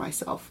 does for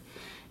myself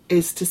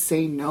is to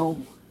say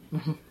no.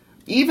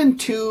 Even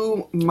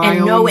to my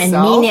and own know and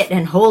self. mean it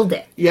and hold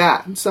it.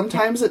 Yeah.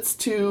 Sometimes it's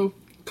to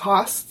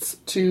costs,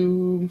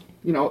 to,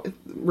 you know,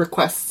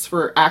 requests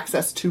for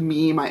access to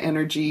me, my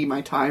energy,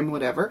 my time,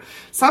 whatever.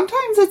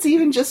 Sometimes it's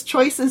even just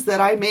choices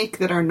that I make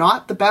that are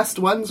not the best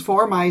ones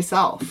for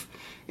myself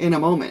in a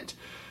moment.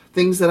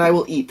 Things that I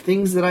will eat,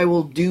 things that I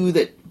will do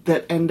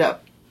that end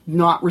up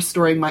not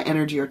restoring my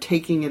energy or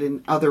taking it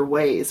in other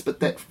ways, but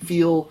that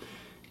feel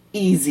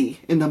easy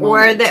in the moment.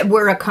 Or that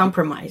were a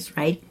compromise,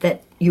 right?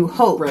 That you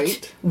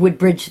hoped would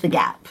bridge the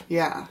gap.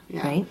 Yeah.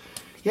 Right?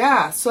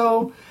 Yeah,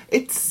 so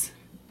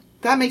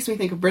that makes me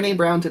think of Brené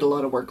Brown did a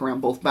lot of work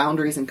around both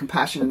boundaries and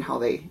compassion and how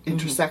they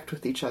intersect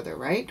with each other,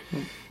 right?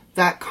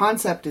 That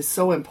concept is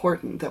so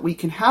important, that we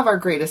can have our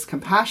greatest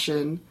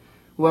compassion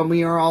when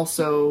we are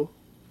also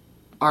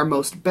our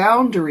most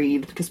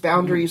boundaried, because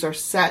boundaries are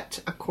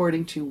set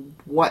according to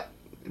what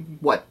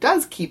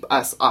does keep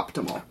us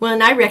optimal. Well,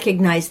 and I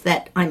recognize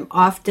that I'm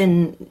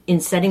often,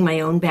 in setting my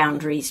own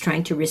boundaries,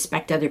 trying to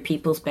respect other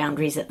people's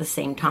boundaries at the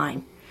same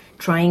time,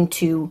 trying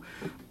to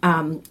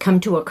come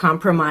to a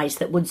compromise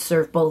that would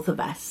serve both of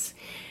us.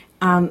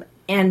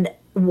 And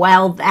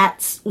while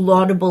that's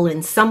laudable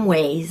in some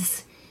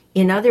ways,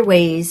 in other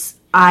ways,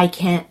 I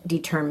can't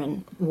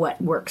determine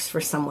what works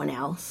for someone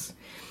else.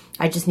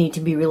 I just need to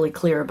be really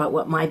clear about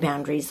what my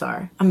boundaries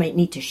are. I might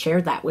need to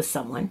share that with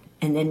someone,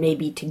 and then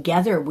maybe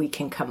together we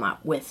can come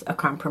up with a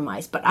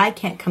compromise. But I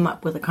can't come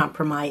up with a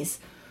compromise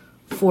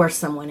for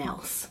someone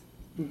else.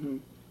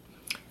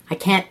 I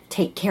can't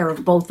take care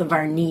of both of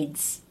our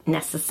needs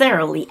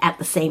necessarily at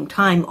the same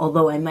time,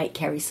 although I might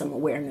carry some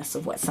awareness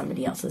of what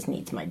somebody else's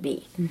needs might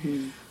be.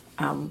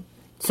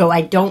 So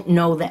I don't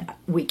know that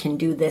we can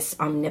do this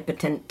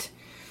omnipotent,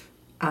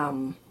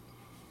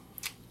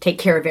 take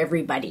care of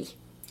everybody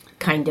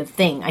kind of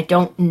thing. I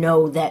don't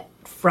know that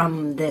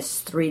from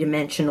this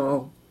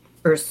three-dimensional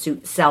earth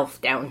suit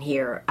self down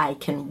here, I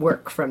can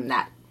work from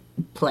that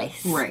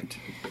place. Right.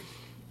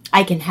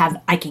 I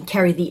can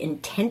carry the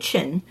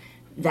intention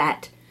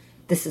that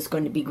this is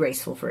going to be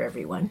graceful for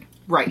everyone.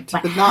 Right.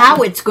 But not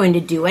how it's going to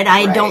do it,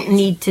 I Right. don't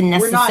need to We're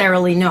not-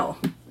 necessarily know.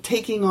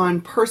 taking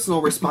on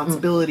personal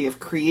responsibility of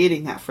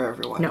creating that for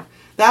everyone. No.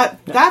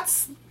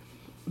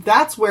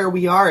 That's where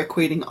we are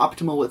equating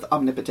optimal with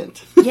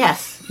omnipotent.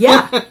 Yes,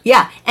 yeah,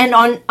 yeah. And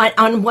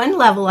on one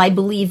level, I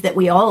believe that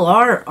we all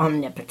are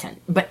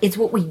omnipotent, but it's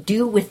what we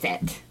do with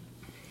it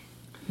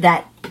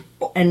that,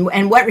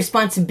 and what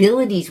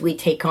responsibilities we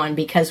take on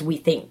because we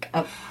think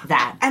of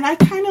that. And I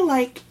kind of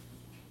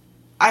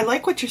I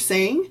like what you're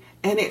saying,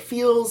 and it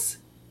feels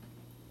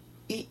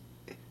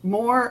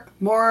more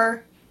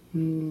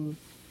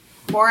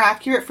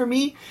accurate for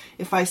me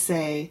if I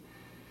say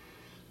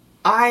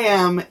I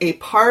am a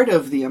part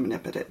of the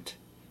omnipotent.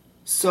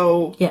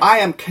 So Yes. I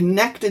am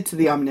connected to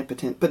the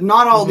omnipotent, but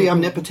not all the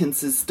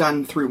omnipotence is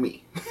done through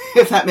me,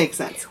 if that makes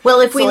sense. Well,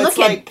 if we So look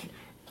at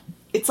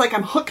it's like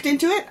I'm hooked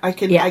into it. I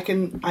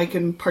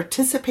can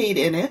participate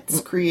in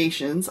its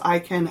creations. I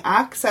can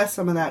access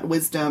some of that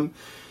wisdom,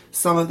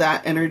 some of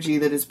that energy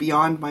that is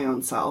beyond my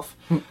own self.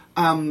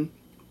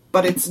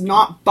 But it's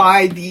not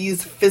by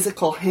these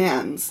physical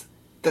hands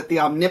that the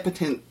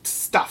omnipotent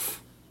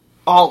stuff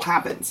all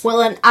happens. well,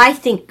 and I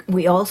think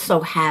we also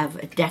have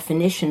a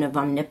definition of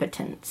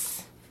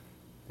omnipotence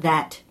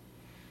that,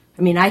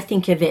 I mean, I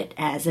think of it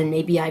as, and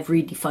maybe I've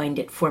redefined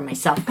it for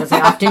myself because I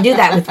often do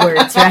that with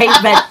words, right?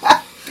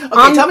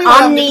 But tell me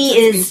what omni omnipotence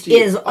means is to you.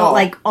 is All.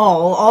 like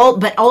all,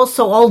 but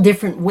also all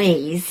different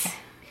ways.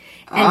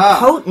 And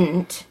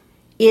potent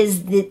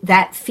is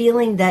that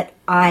feeling that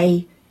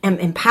I am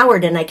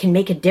empowered and I can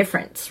make a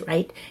difference,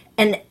 right?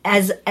 And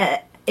as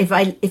if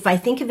I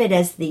think of it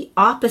as the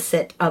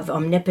opposite of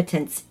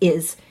omnipotence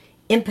is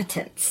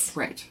impotence.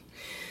 Right.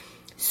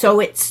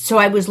 So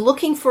I was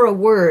looking for a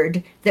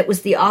word that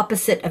was the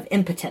opposite of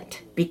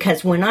impotent,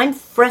 because when I'm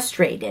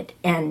frustrated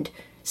and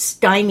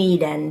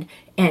stymied and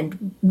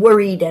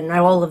worried and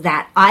all of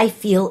that, I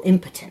feel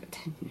impotent.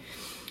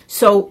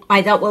 So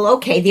I thought, well,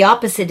 okay, the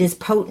opposite is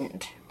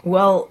potent.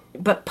 Well,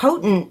 but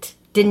potent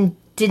didn't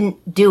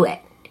do it.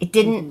 It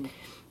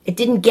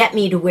didn't get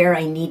me to where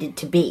I needed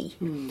to be.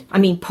 I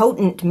mean,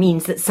 potent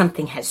means that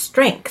something has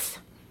strength.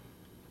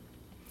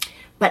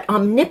 But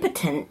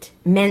omnipotent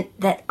meant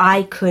that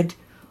I could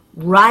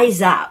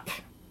rise up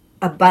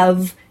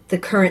above the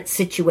current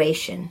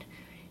situation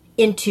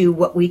into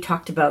what we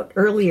talked about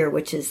earlier,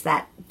 which is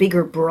that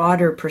bigger,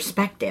 broader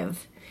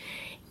perspective.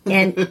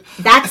 And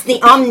that's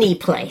the omni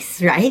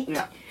place, right?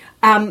 Yeah.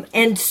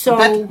 And so,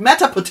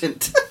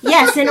 Metapotent.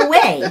 yes, in a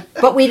way,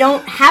 but we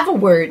don't have a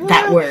word,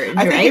 that word,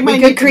 I think right? you might We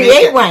need could to make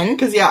create it, one.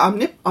 Because,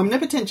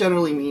 omnipotent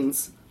generally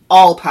means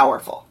all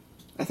powerful,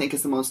 I think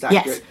is the most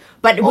accurate. Yes,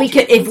 but we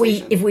ultimate could,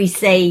 translation. if we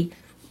say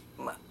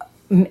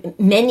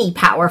many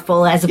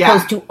powerful as Yeah.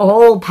 opposed to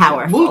all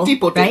powerful,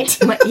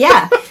 Multipotent. right?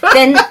 Yeah,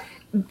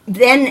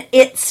 then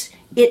it's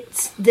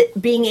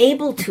being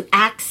able to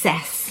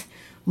access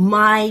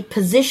my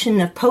position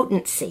of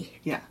potency.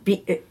 Yeah.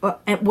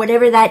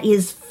 Whatever that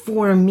is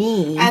for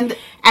me, And-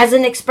 as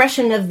an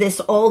expression of this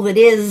all that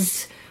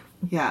is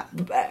Yeah.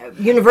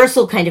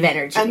 universal kind of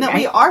energy. And that right?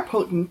 we are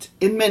potent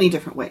in many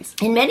different ways.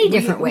 In many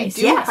different ways,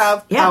 We do yes.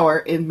 have Yeah. power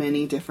in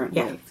many different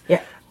Yeah. ways.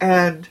 Yeah.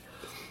 And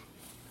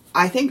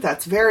I think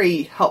that's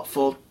very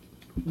helpful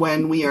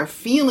when we are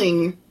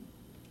feeling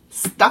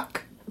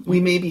stuck.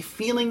 We may be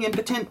feeling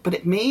impotent, but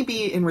it may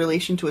be in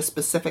relation to a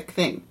specific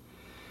thing.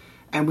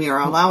 And we are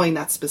allowing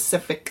that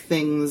specific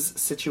thing's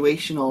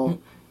situational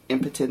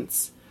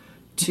impotence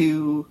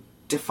to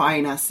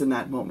define us in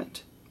that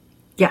moment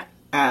Yeah.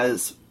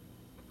 as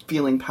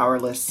feeling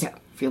powerless, Yeah.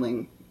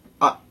 feeling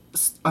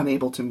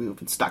unable to move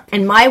and stuck.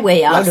 And my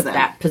way out Less of than.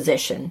 that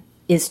position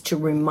is to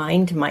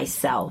remind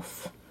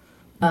myself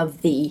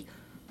of the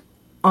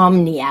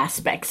omni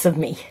aspects of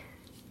me.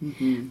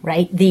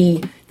 Right?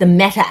 The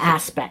meta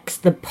aspects,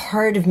 the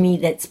part of me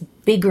that's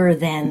bigger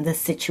than the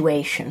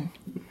situation.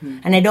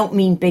 And I don't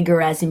mean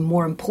bigger as in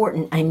more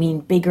important, I mean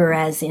bigger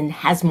as in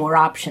has more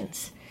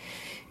options,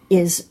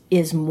 is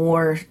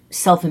more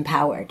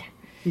self-empowered.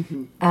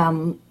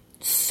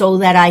 So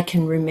that I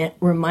can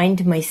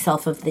remind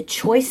myself of the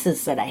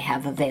choices that I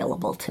have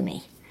available to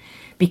me.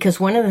 Because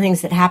one of the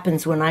things that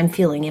happens when I'm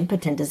feeling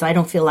impotent is I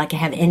don't feel like I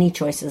have any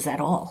choices at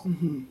all.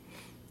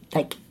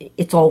 Like,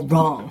 it's all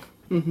wrong.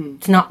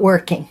 It's not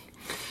working.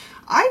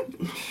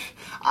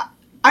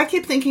 I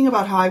keep thinking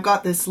about how I've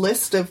got this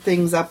list of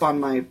things up on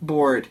my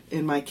board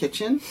in my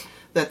kitchen.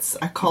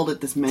 I called it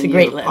this menu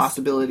great of list.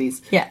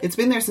 possibilities. Yeah. It's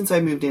been there since I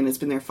moved in. It's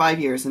been there 5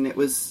 years, and it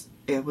was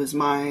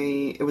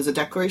a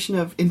declaration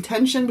of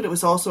intention, but it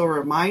was also a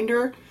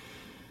reminder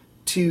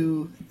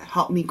to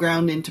help me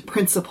ground into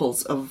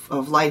principles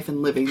of life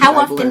and living. How that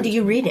I've often learned. do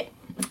you read it?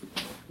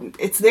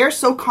 It's there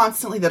so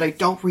constantly that I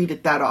don't read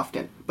it that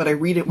often, but I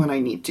read it when I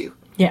need to.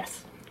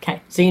 Yes. Okay.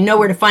 So you know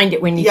where to find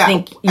it when you Yeah,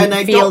 think and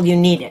I feel don't- you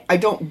need it. I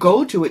don't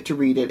go to it to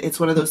read it. It's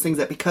one of those things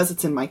that because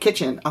it's in my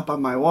kitchen, up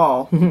on my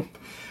wall,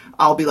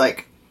 I'll be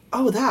like,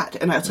 oh, that.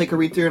 And I'll take a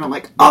read through and I'm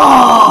like,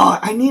 oh,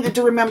 I needed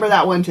to remember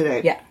that one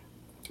today. Yeah.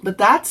 But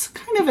that's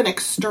kind of an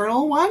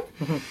external one.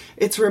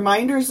 It's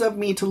reminders of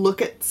me to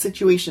look at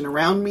situation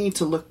around me,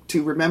 to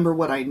remember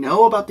what I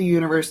know about the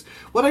universe,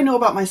 what I know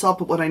about myself,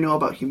 but what I know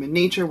about human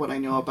nature, what I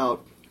know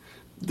about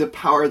the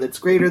power that's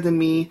greater than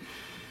me.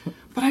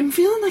 But I'm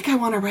feeling like I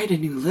want to write a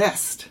new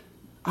list.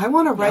 I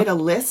want to write a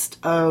list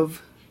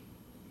of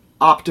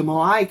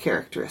optimal I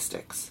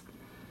characteristics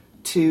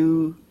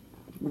to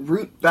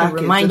root back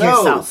remind into those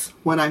yourself.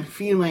 when I'm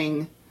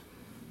feeling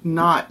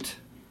not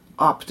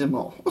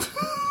optimal.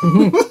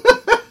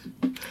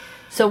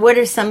 So what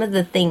are some of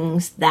the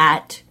things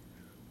that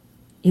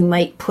you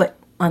might put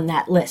on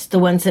that list? The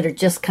ones that are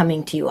just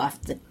coming to you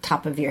off the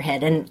top of your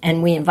head.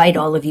 And we invite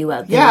all of you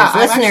out there Yeah, as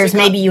I've listeners, actually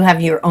got- maybe you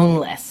have your own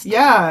list.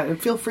 Yeah, and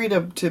feel free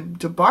to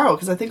borrow,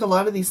 because I think a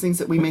lot of these things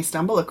that we may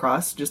stumble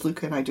across, just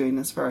Luca and I doing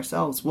this for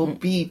ourselves, will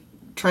be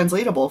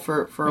translatable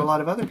for a lot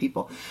of other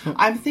people.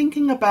 I'm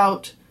thinking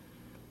about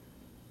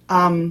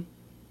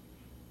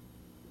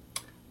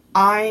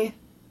I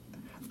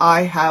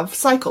have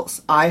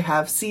cycles. I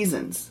have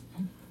seasons,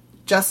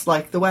 just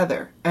like the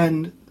weather.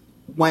 And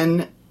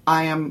when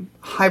I am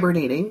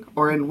hibernating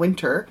or in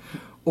winter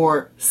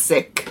or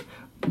sick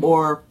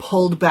or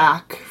pulled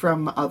back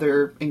from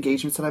other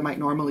engagements that I might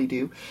normally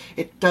do,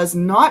 it does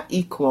not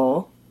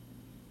equal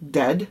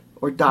dead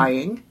or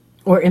dying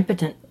Or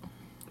impotent.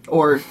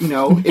 or,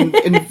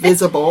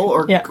 invisible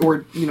or, Yeah.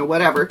 or,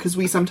 whatever, because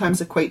we sometimes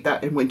equate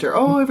that in winter.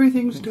 Oh,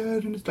 everything's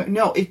dead and it's dying.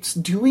 No, it's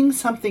doing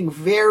something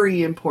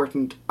very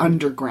important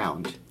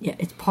underground. Yeah,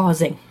 it's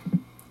pausing.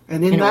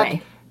 And in In a that,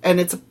 way. and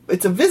it's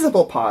a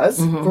visible pause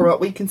for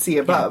what we can see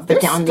above. But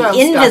There's down the stuff-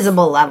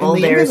 invisible level,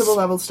 in the there's- invisible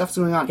level, stuff's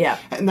going on. Yeah.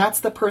 And that's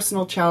the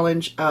personal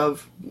challenge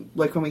of,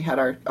 like when we had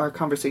our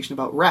conversation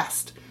about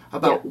rest,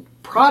 about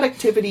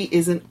productivity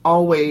isn't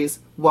always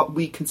what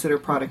we consider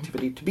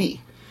productivity to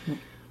be.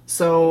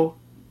 So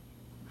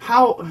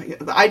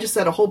I just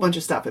said a whole bunch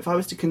of stuff. If I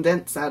was to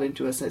condense that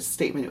into a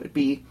statement, it would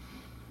be,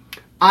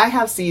 I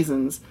have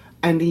seasons,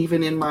 and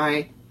even in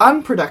my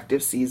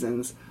unproductive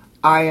seasons,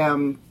 I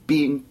am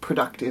being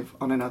productive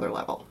on another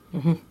level.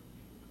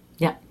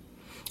 Yeah.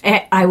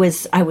 I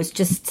was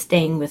just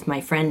staying with my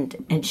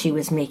friend, and she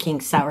was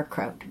making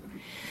sauerkraut.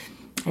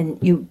 And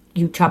you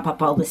chop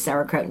up all the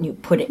sauerkraut and you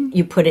put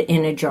it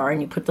in a jar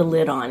and you put the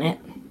lid on it,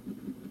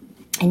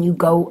 and you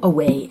go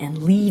away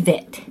and leave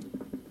it.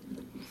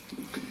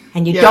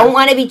 And you Yeah. don't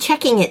want to be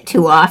checking it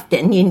too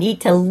often. You need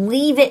to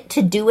leave it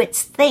to do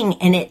its thing,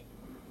 and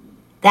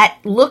that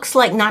looks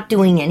like not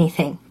doing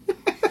anything.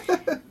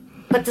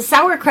 But the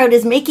sauerkraut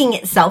is making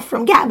itself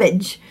from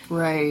cabbage.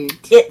 Right.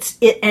 It's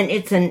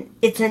an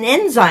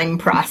enzyme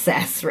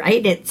process,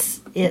 right?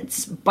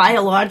 It's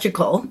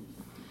biological,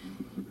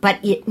 but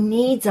it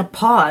needs a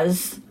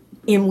pause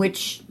in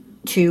which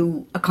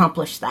to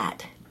accomplish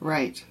that.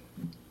 Right.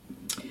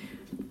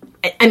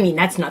 I mean,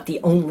 that's not the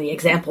only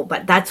example,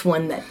 but that's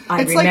one that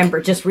I It's like-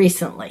 remember just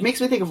recently. Makes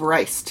me think of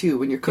rice too.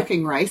 When you're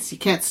cooking rice, you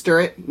can't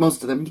stir it.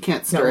 Most of them, you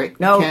can't stir it.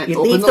 No, you can't you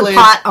open leave the the lid.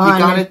 pot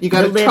on, You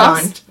gotta the lid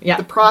trust on. Yeah.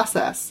 the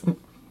process.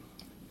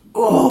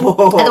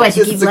 Oh, Otherwise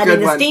you this keep is a letting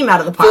good the one. steam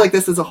out of the I feel pot. like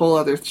this is a whole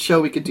other show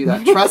we could do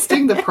that.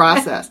 Trusting the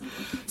process.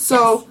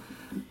 So,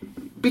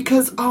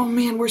 because oh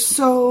man, we're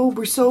so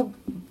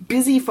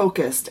busy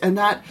focused, and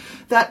that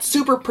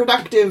super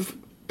productive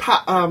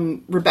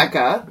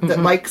Rebecca that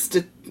likes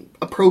to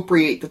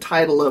appropriate the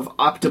title of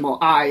optimal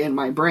I in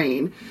my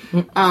brain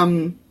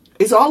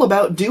is all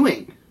about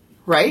doing,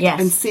 right? Yes.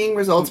 And seeing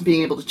results,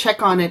 being able to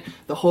check on it.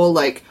 The whole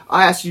I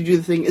asked you to do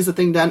the thing, is the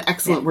thing done?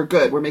 Excellent, we're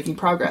good, we're making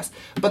progress.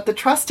 But the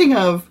trusting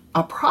of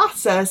a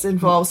process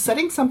involves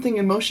setting something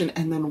in motion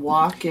and then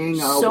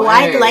walking away. So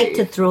I'd like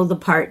to throw the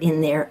part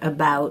in there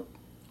about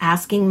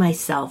asking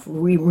myself,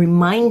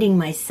 reminding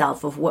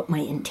myself of what my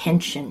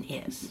intention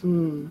is.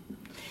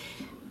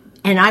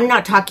 And I'm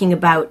not talking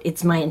about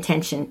it's my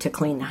intention to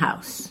clean the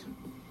house.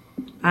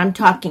 I'm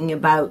talking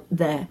about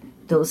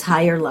those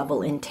higher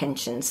level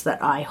intentions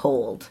that I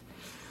hold.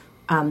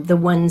 The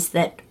ones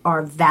that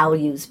are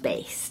values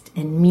based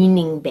and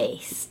meaning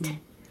based.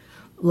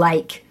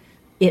 Like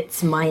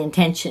it's my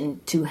intention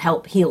to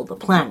help heal the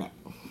planet.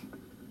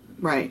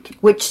 Right.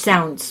 Which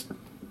sounds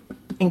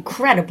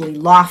incredibly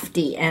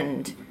lofty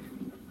and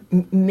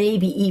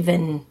maybe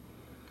even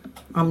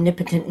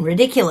omnipotent and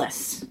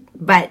ridiculous,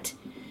 but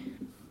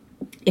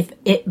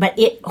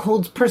it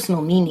holds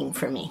personal meaning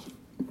for me.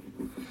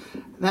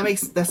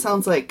 That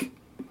sounds like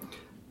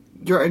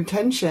your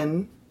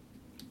intention,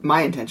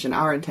 my intention,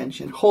 our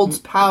intention, holds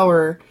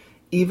power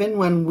even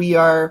when we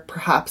are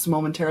perhaps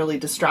momentarily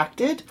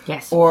distracted.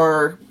 Yes.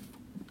 Or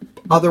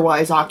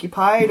otherwise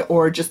occupied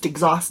or just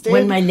exhausted.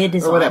 When my lid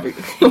is or on. whatever.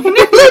 When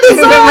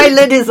my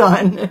lid is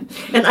on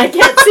and I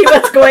can't see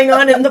what's going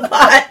on in the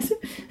pot.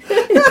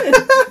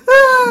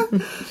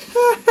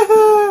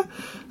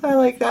 I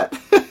like that.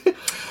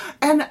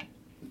 And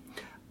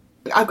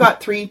I've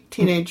got 3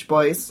 teenage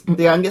boys.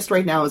 The youngest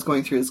right now is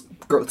going through his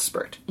growth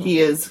spurt. He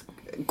is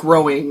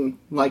growing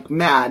like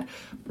mad.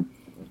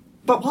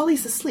 But while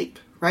he's asleep,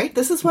 right?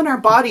 This is when our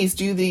bodies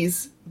do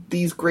these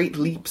great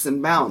leaps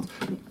and bounds.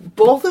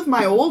 Both of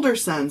my older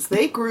sons,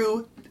 they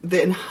grew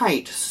in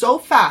height so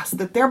fast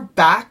that their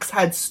backs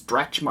had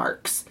stretch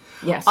marks.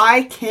 Yes.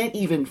 I can't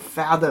even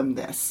fathom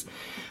this.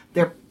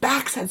 Their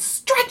backs had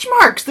stretch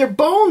marks. Their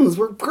bones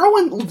were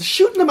growing,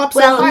 shooting them up so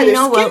Well, high. you Their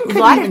know, skin a couldn't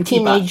lot even of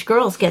keep up. teenage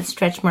girls get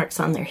stretch marks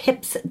on their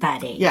hips at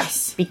that age.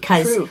 Yes,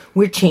 Because true.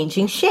 we're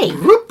changing shape.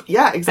 Whoop.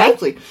 Yeah,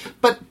 exactly.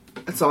 But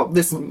so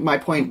my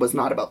point was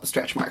not about the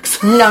stretch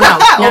marks. No.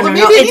 Although maybe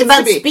it It's needs about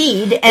to be.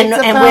 speed and It's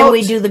when about-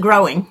 we do the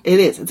growing. It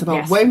is. It's about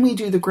Yes. when we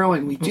do the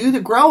growing. We do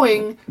the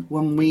growing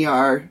when we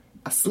are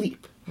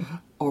asleep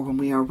or when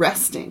we are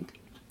resting.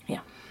 Yeah.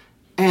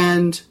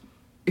 And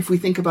if we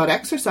think about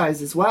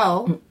exercise as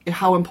well,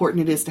 how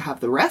important it is to have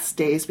the rest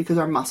days because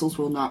our muscles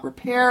will not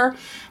repair.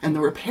 And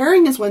the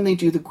repairing is when they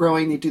do the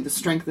growing, they do the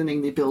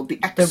strengthening, they build the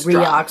The extra.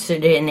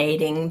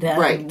 reoxygenating, the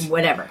Right.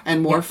 whatever.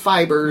 And more Yeah.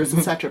 fibers,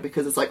 etc.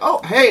 Because it's like,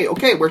 oh, hey,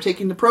 okay, we're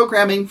taking the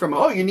programming from,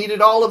 oh, you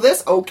needed all of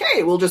this?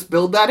 Okay, we'll just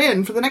build that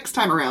in for the next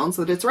time around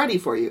so that it's ready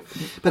for you.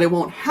 But it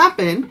won't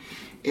happen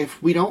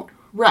if we don't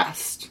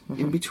rest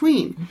in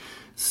between.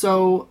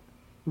 So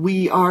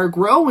we are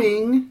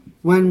growing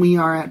when we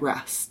are at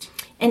rest.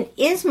 And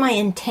is my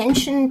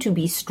intention to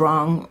be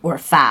strong or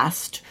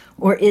fast,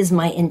 or is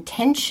my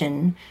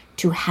intention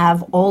to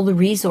have all the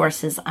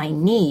resources I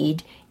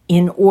need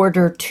in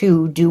order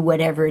to do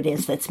whatever it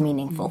is that's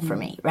meaningful for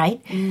me,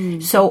 right?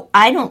 So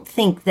I don't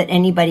think that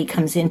anybody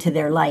comes into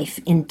their life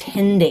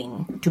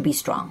intending to be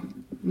strong.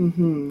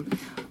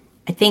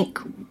 I think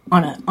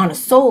on a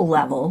soul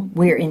level,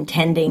 we're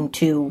intending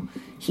to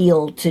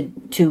heal,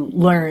 to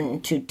learn,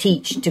 to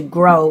teach, to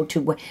grow,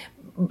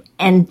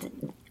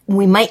 and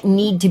we might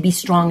need to be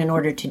strong in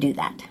order to do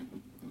that.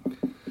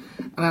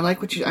 And I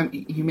like what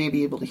you may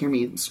be able to hear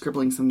me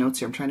scribbling some notes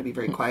here. I'm trying to be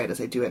very quiet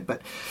as I do it,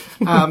 but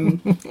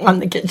On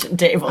the kitchen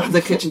table.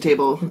 the kitchen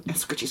table,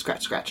 scritchy,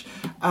 scratch.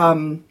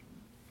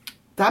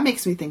 That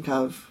makes me think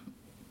of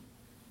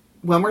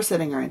when we're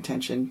setting our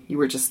intention. You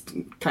were just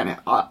kind of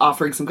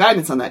offering some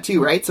guidance on that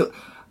too, right? So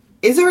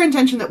is our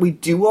intention that we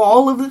do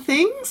all of the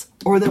things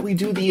or that we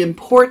do the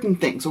important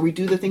things or we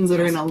do the things that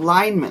are in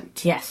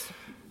alignment? Yes.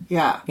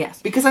 Yeah.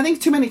 Yes. Because I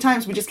think too many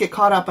times we just get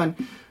caught up on,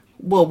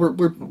 well,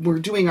 we're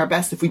doing our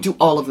best if we do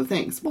all of the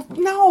things. Well,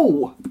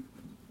 no.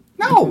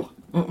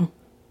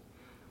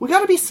 We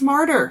got to be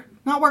smarter,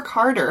 not work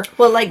harder.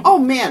 Well, like- oh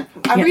man,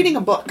 I'm Yeah. reading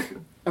a book.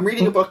 I'm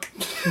reading a book.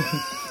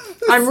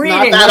 I'm Not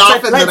reading. that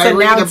often Let's that I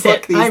read a announce book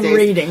it. these I'm days.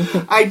 reading.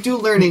 I do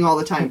learning all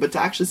the time, but to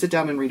actually sit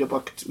down and read a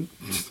book,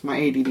 my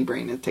ADD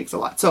brain, it takes a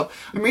lot. So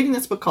I'm reading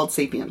this book called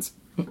Sapiens,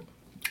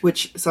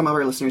 which some of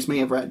our listeners may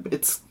have read.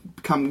 It's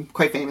become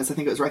quite famous. I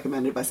think it was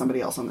recommended by somebody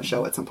else on the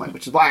show at some point,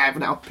 which is why I've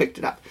now picked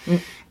it up.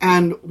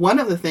 And one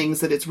of the things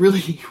that it's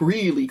really,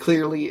 really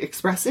clearly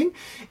expressing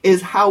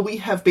is how we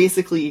have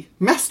basically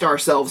messed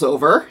ourselves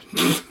over,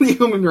 the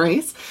human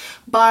race,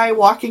 by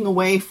walking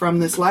away from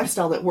this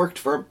lifestyle that worked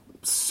for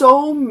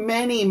so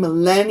many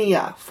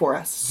millennia for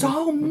us.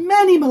 So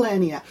many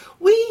millennia.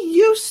 We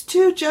used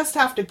to just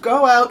have to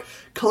go out,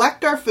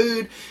 collect our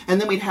food, and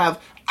then we'd have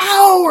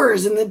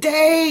hours in the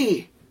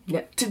day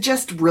Yep. to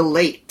just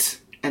relate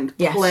and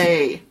Yes.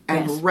 play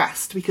and Yes.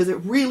 rest, because it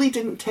really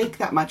didn't take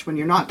that much when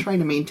you're not trying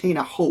to maintain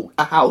a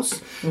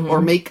house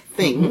or make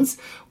things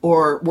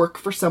or work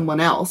for someone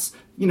else.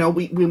 You know,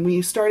 when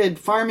we started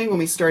farming, when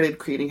we started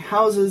creating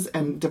houses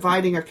and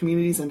dividing our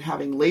communities and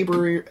having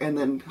labor and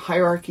then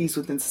hierarchies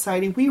within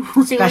society, we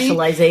really,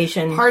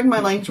 Specialization. pardon my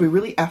language, we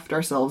really effed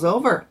ourselves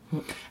over.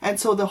 And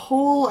so the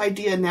whole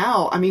idea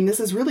now, I mean, this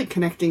is really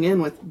connecting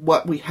in with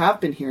what we have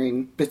been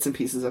hearing bits and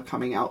pieces of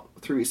coming out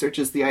through research,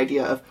 is the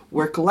idea of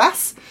work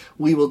less,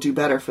 we will do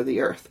better for the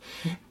earth.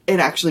 It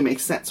actually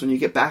makes sense when you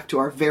get back to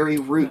our very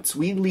roots.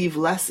 We leave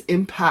less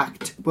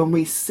impact when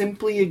we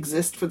simply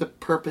exist for the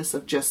purpose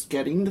of just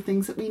getting the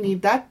things that we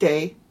need that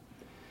day.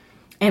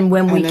 And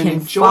when we And then can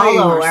enjoying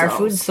follow our ourselves.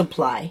 food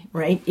supply,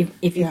 right? If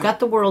you've Yeah. got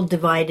the world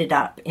divided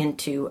up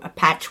into a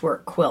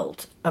patchwork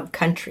quilt of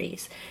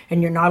countries,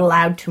 and you're not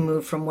allowed to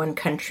move from one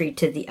country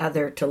to the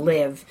other to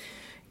live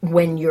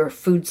when your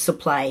food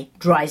supply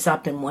dries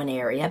up in one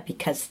area,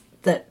 because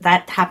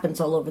that happens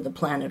all over the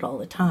planet all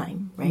the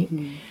time, right?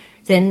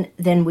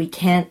 Then we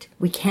can't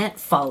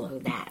follow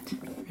that,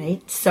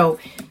 right? So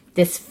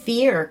this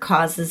fear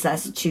causes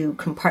us to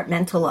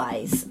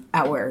compartmentalize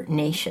our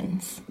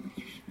nations.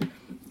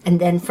 And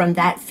then from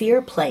that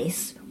fear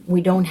place,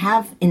 we don't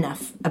have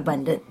enough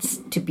abundance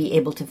to be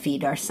able to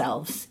feed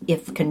ourselves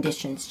if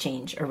conditions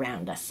change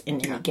around us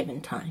in any given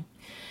time.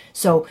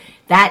 So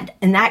that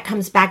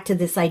comes back to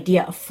this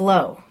idea of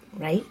flow,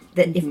 right?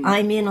 That if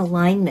I'm in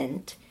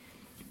alignment,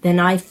 then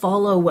I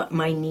follow what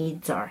my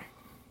needs are.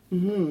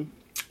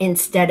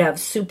 Instead of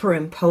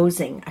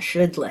superimposing a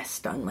should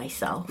list on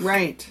myself.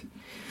 Right.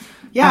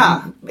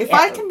 Yeah. If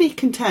I can be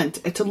content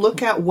to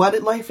look at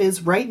what life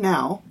is right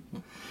now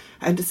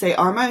and to say,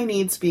 are my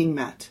needs being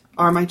met?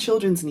 Are my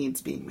children's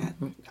needs being met?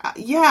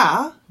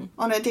 Yeah.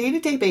 On a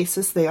day-to-day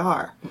basis, they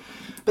are.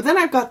 But then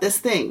I've got this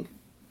thing.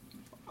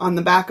 on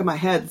the back of my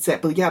head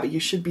said, but you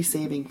should be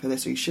saving for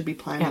this, or you should be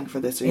planning for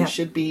this, or Yeah. you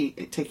should be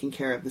taking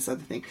care of this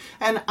other thing.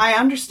 And I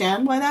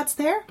understand why that's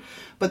there,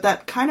 but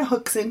that kind of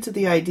hooks into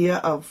the idea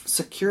of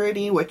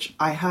security, which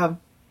I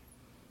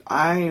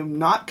am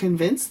not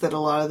convinced that a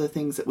lot of the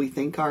things that we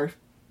think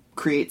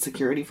create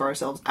security for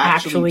ourselves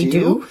actually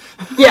do.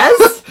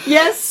 Yes,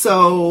 yes.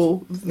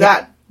 So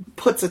that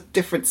puts a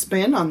different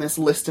spin on this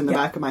list in the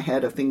back of my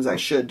head of things I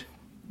should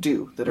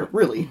do that are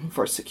really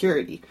for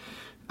security.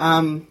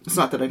 It's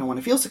not that I don't want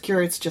to feel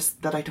secure, it's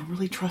just that I don't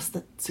really trust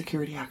that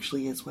security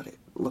actually is what it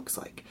looks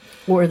like.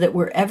 Or that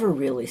we're ever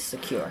really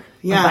secure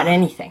Yeah. about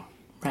anything,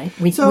 right?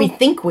 We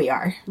think we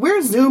are.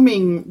 We're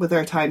zooming with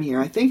our time here.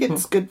 I think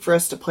it's good for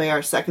us to play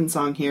our second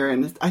song here,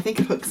 and I think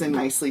it hooks in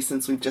nicely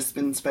since we've just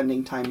been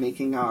spending time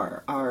making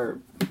our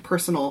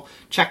personal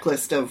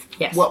checklist of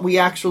Yes. what we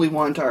actually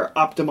want our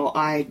optimal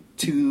I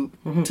to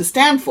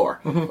stand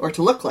for or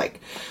to look like.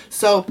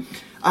 So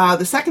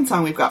the second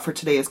song we've got for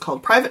today is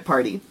called Private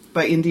Party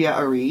by India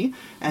Arie,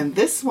 and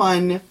this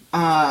one,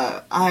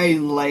 I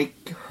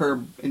like her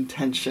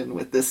intention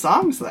with this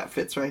song, so that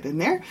fits right in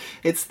there.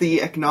 It's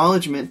the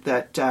acknowledgement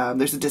that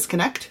there's a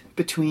disconnect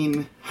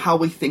between how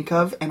we think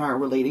of and are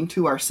relating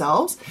to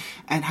ourselves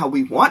and how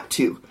we want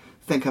to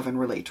think of and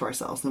relate to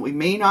ourselves. And we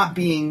may not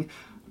be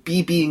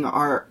being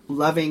our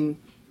loving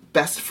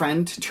best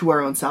friend to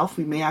our own self.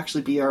 We may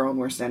actually be our own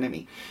worst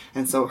enemy.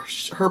 And so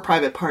her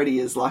private party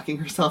is locking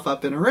herself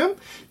up in a room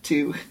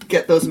to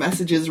get those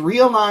messages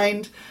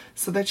realigned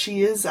so that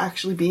she is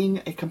actually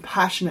being a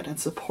compassionate and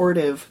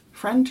supportive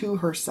friend to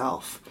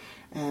herself.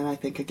 And I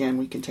think, again,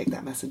 we can take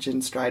that message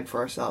in stride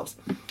for ourselves.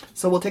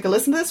 So we'll take a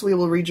listen to this. We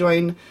will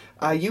rejoin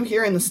you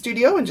here in the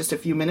studio in just a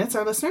few minutes,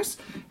 our listeners.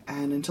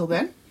 And until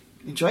then,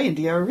 enjoy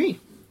India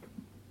Arie.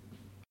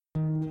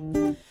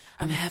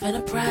 I'm having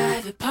a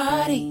private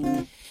party.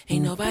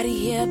 Ain't nobody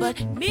here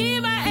but me,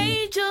 my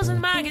angels, and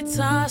my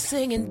guitar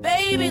singing.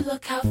 Baby,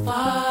 look how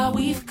far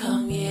we've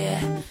come,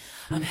 yeah.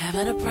 I'm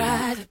having a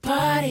private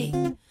party.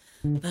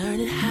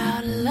 Learning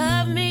how to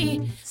love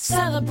me.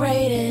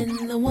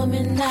 Celebrating the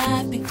woman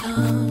I've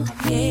become,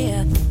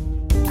 yeah.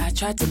 I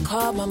tried to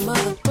call my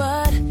mother,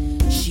 but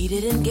she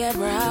didn't get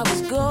where I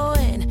was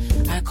going.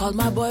 I called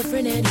my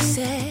boyfriend and he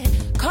said,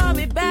 call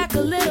me back a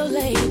little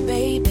late,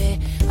 baby.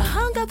 I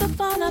hung up the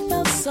phone, I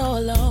felt so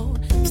alone.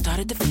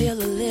 Started to feel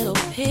a little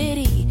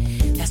pity.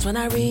 That's when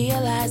I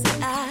realized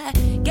that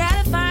I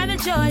gotta find the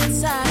joy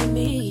inside of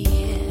me,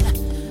 yeah.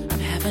 I'm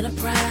having a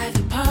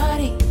private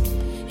party.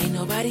 Ain't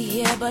nobody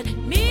here but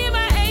me,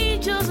 my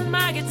angels, and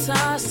my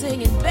guitar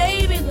singing.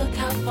 Baby, look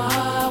how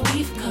far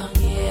we've come,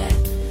 yeah.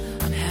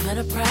 I'm having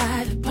a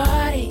private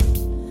party.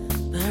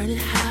 Learning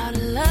how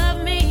to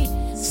love me.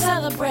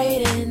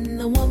 Celebrating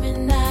the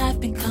woman I've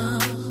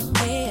become,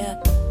 yeah.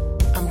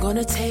 I'm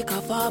gonna take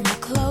off all my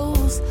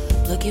clothes.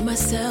 Look at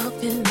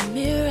myself in the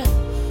mirror.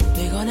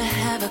 We're gonna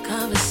have a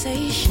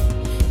conversation.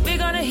 We're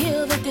gonna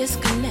heal the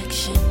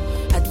disconnection.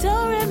 I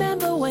don't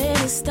remember when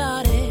it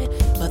started,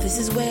 but this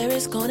is where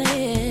it's gonna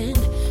end.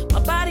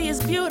 My body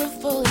is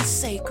beautiful and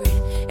sacred,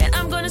 and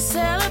I'm gonna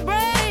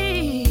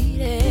celebrate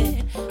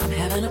it. I'm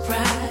having a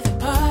private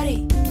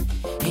party.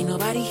 Ain't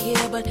nobody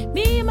here but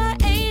me, my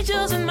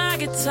angels, and my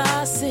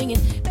guitar singing.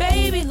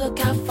 Baby, look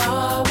how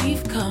far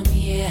we've come,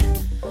 yeah.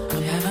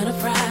 I'm having a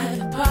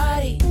private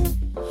party.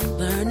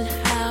 Learning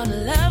how to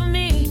love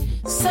me.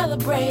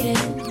 Celebrating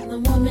the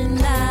woman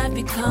I've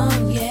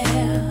become,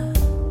 yeah.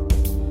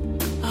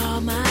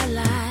 All my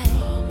life,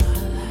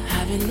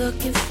 I've been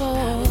looking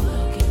for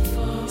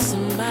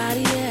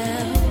somebody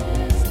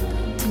else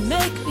to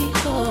make me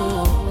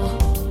whole.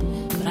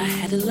 But I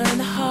had to learn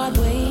the hard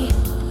way.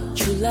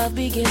 True love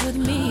begins with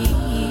me.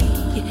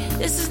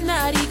 This is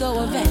not ego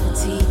or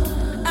vanity.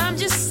 I'm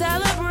just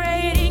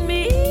celebrating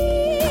me.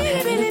 I'm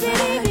having a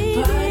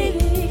private party.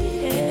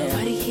 Ain't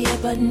nobody here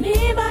but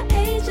me, my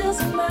angels,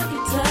 and my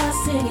guitar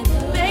singing.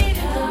 Baby,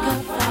 look how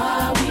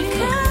far we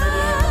come.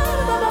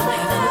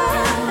 I'm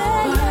having a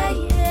private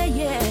party.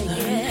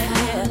 Learning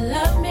how to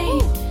love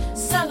me.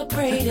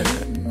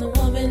 Celebrating the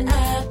woman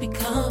I've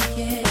become,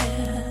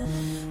 yeah.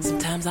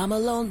 Sometimes I'm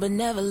alone but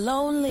never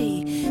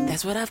lonely.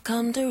 That's what I've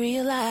come to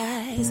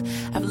realize.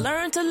 I've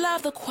learned to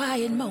love the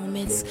quiet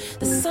moments,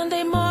 the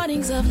Sunday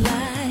mornings of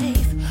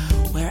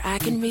life, where I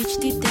can reach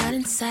deep down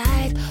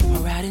inside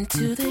or out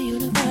into the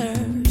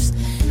universe.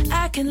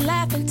 I can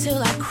laugh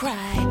until I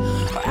cry,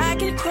 or I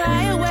can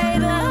cry away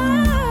the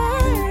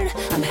hurt.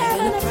 I'm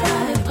having a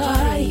private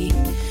party.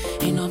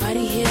 Ain't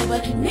nobody here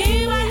but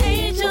me, my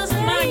angels,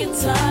 and my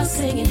guitar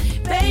singing.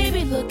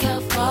 Baby, look how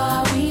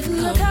far we've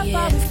come, look how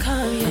far we've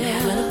come, yeah. I'm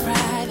having a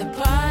private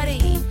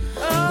party.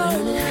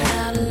 Learning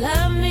how to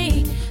love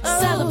me.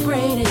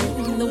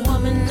 Celebrating the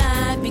woman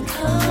I've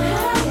become.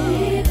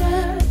 Happy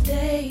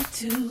birthday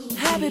to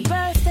happy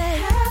birthday.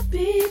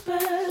 Happy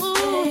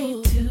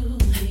birthday to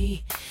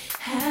me.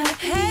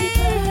 Happy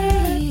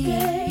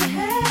birthday.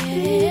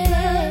 Happy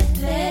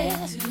birthday.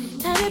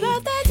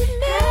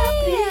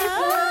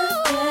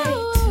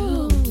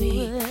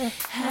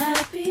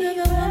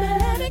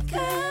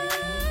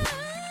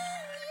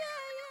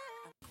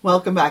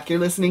 Welcome back. You're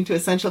listening to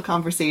Essential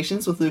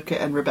Conversations with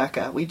Luca and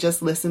Rebecca. We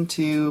just listened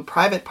to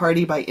Private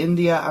Party by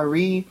India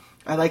Arie.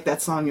 I like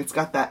that song. It's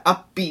got that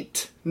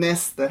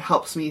upbeatness that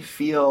helps me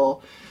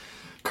feel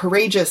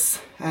courageous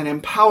and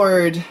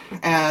empowered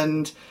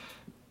and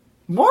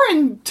more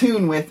in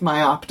tune with my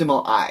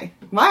optimal I.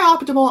 My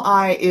optimal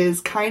I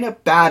is kind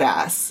of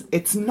badass.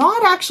 It's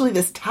not actually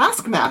this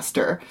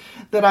taskmaster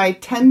that I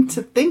tend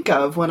to think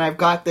of when I've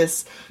got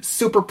this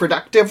super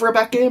productive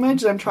Rebecca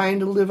image that I'm trying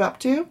to live up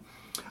to.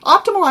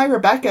 Optimal I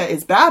Rebecca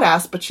is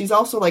badass, but she's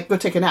also like, go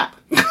take a nap.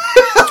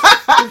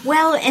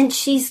 Well, and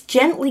she's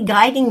gently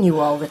guiding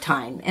you all the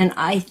time. And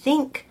I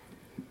think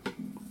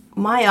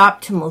my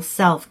optimal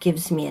self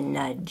gives me a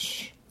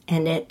nudge.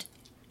 And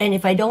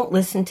if I don't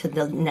listen to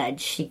the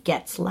nudge, she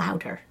gets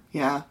louder.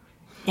 Yeah.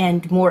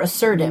 And more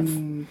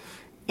assertive.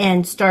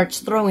 And starts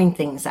throwing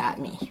things at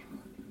me.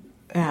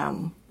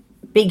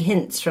 Big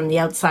hints from the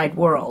outside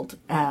world.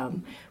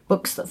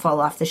 Books that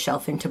fall off the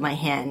shelf into my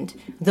hand.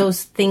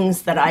 Those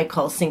things that I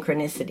call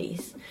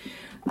synchronicities.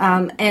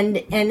 And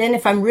then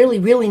if I'm really,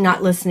 really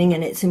not listening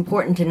and it's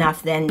important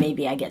enough, then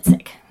maybe I get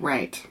sick.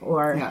 Right.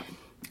 Or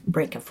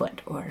break a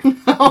foot. Or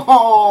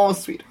oh,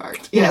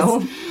 sweetheart. You Yes.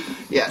 know?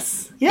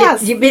 Yes.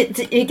 Yes.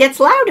 It gets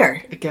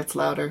louder. It gets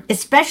louder.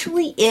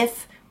 Especially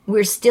if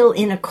we're still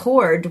in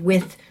accord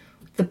with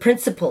the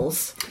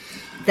principles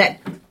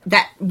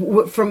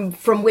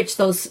from which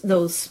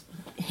those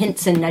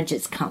hints and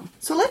nudges come.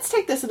 So let's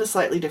take this in a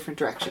slightly different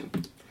direction.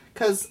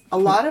 Because a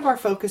lot of our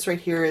focus right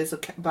here is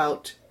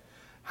about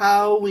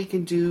how we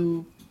can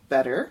do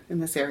better in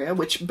this area,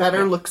 which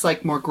better looks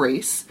like more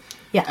grace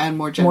and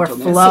more gentleness.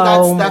 More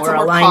flow, so that's more a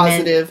more alignment.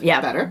 positive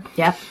Yeah. better.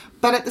 Yeah.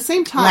 But at the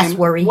same time, Less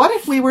worry. what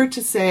if we were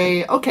to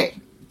say, okay,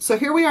 so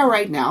here we are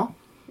right now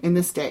in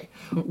this day.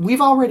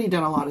 We've already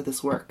done a lot of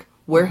this work.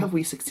 Where have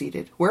we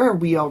succeeded? Where are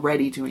we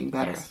already doing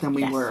better than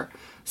we were,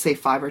 say,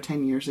 5 or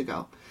 10 years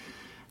ago?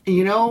 And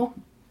you know,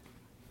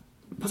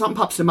 something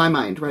pops to my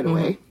mind right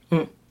away.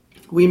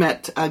 We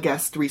met a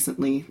guest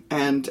recently,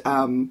 and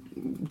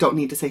don't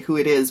need to say who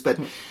it is, but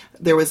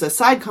there was a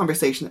side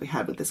conversation that we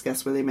had with this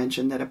guest where they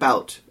mentioned that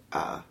about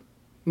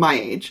my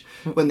age,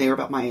 when they were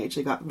about my age,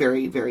 they got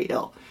very, very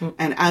ill.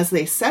 And as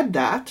they said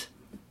that,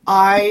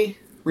 I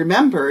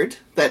remembered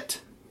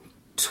that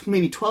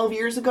maybe 12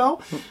 years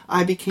ago,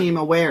 I became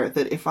aware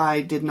that if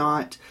I did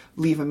not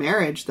leave a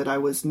marriage that I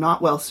was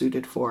not well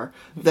suited for,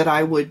 that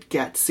I would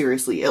get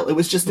seriously ill. It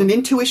was just an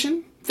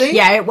intuition thing.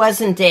 Yeah, it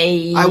wasn't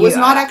I was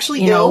not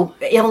actually ill.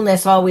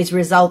 Illness always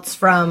results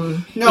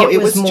from. No,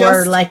 it was more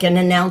just like an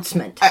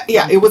announcement.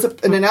 It was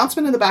an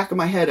announcement in the back of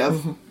my head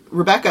of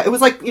Rebecca. It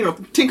was like,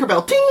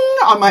 Tinkerbell, ting,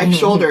 on my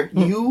shoulder.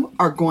 You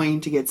are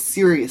going to get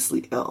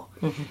seriously ill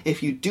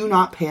if you do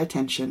not pay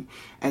attention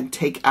and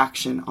take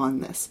action on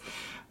this.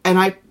 And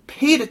I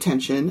paid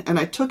attention and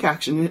I took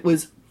action. And it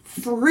was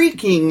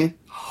freaking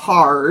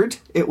hard.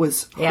 It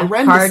was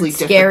horrendously hard,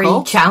 difficult.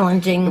 scary,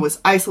 challenging. It was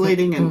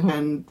isolating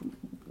and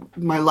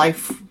my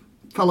life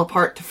fell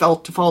apart to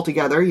fall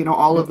together,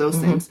 all of those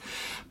things.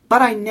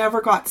 But I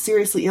never got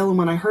seriously ill. And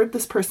when I heard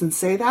this person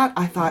say that,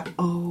 I thought,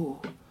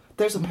 oh,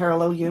 there's a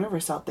parallel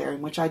universe out there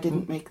in which I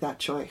didn't make that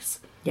choice.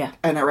 Yeah.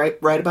 And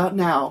right about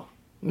now,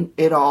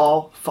 it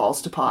all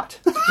falls to pot.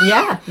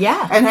 Yeah.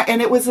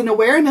 And it was an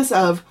awareness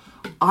of,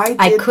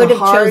 I could the have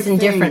hard chosen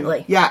thing.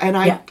 differently. Yeah, and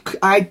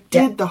I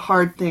did the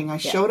hard thing. I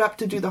showed up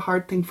to do the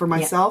hard thing for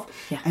myself,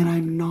 and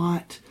I'm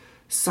not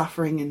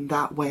suffering in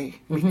that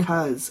way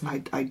because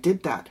I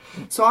did that.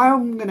 So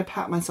I'm going to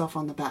pat myself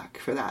on the back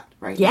for that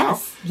now.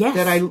 Yes.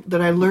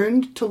 That I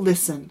learned to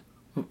listen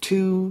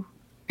to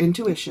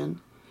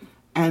intuition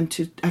and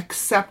to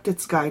accept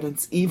its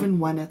guidance even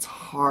when it's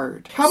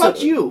hard. How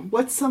about you?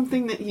 What's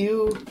something that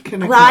you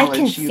can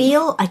acknowledge?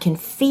 Well, I can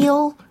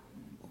feel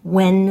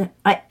when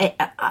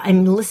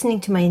I'm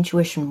listening to my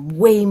intuition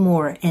way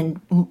more and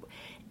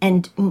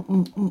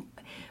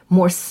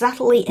more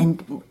subtly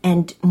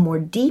and more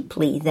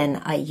deeply than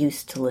I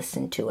used to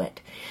listen to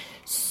it.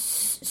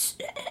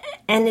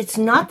 And it's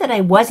not that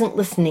I wasn't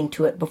listening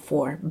to it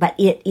before, but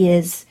it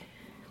is,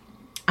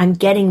 I'm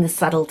getting the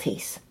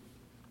subtleties.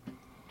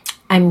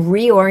 I'm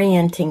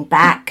reorienting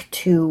back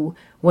to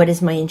what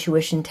is my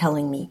intuition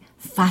telling me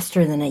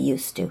faster than I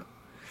used to.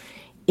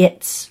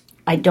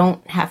 I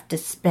don't have to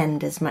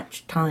spend as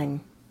much time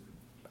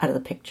out of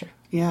the picture.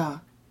 Yeah.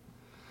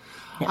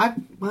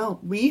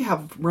 We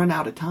have run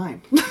out of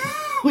time.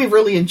 We've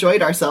really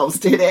enjoyed ourselves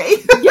today.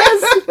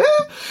 Yes.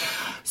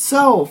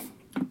 So,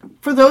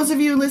 for those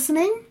of you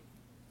listening,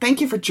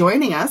 thank you for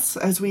joining us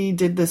as we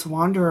did this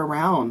wander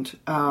around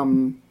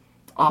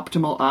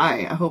Optimal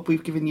I. I hope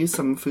we've given you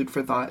some food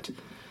for thought.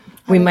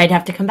 We might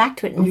have to come back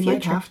to it in the future. We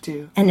might have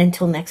to. And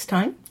until next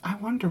time, I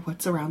wonder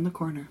what's around the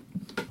corner.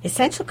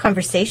 Essential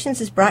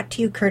Conversations is brought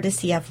to you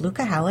courtesy of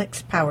Luca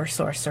Halleck's Power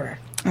Sorcerer.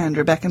 And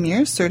Rebecca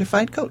Mears,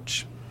 Certified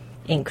Coach.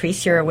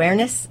 Increase your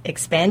awareness,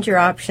 expand your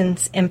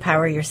options,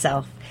 empower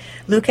yourself.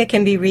 Luca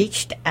can be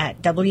reached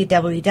at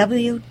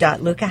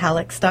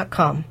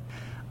www.lucahallex.com.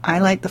 I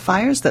light the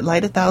fires that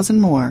light 1,000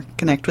 more.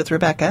 Connect with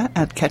Rebecca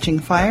at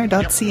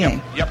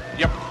catchingfire.ca. Yep.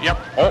 Yep.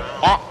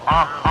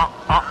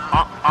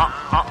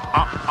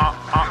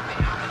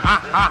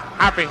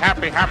 Happy,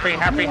 happy, happy,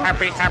 happy,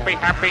 happy, happy,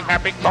 happy,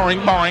 happy.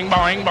 Boing, boing,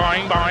 boing,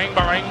 boing, boing,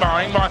 boing,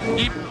 boing, boing.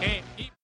 Keep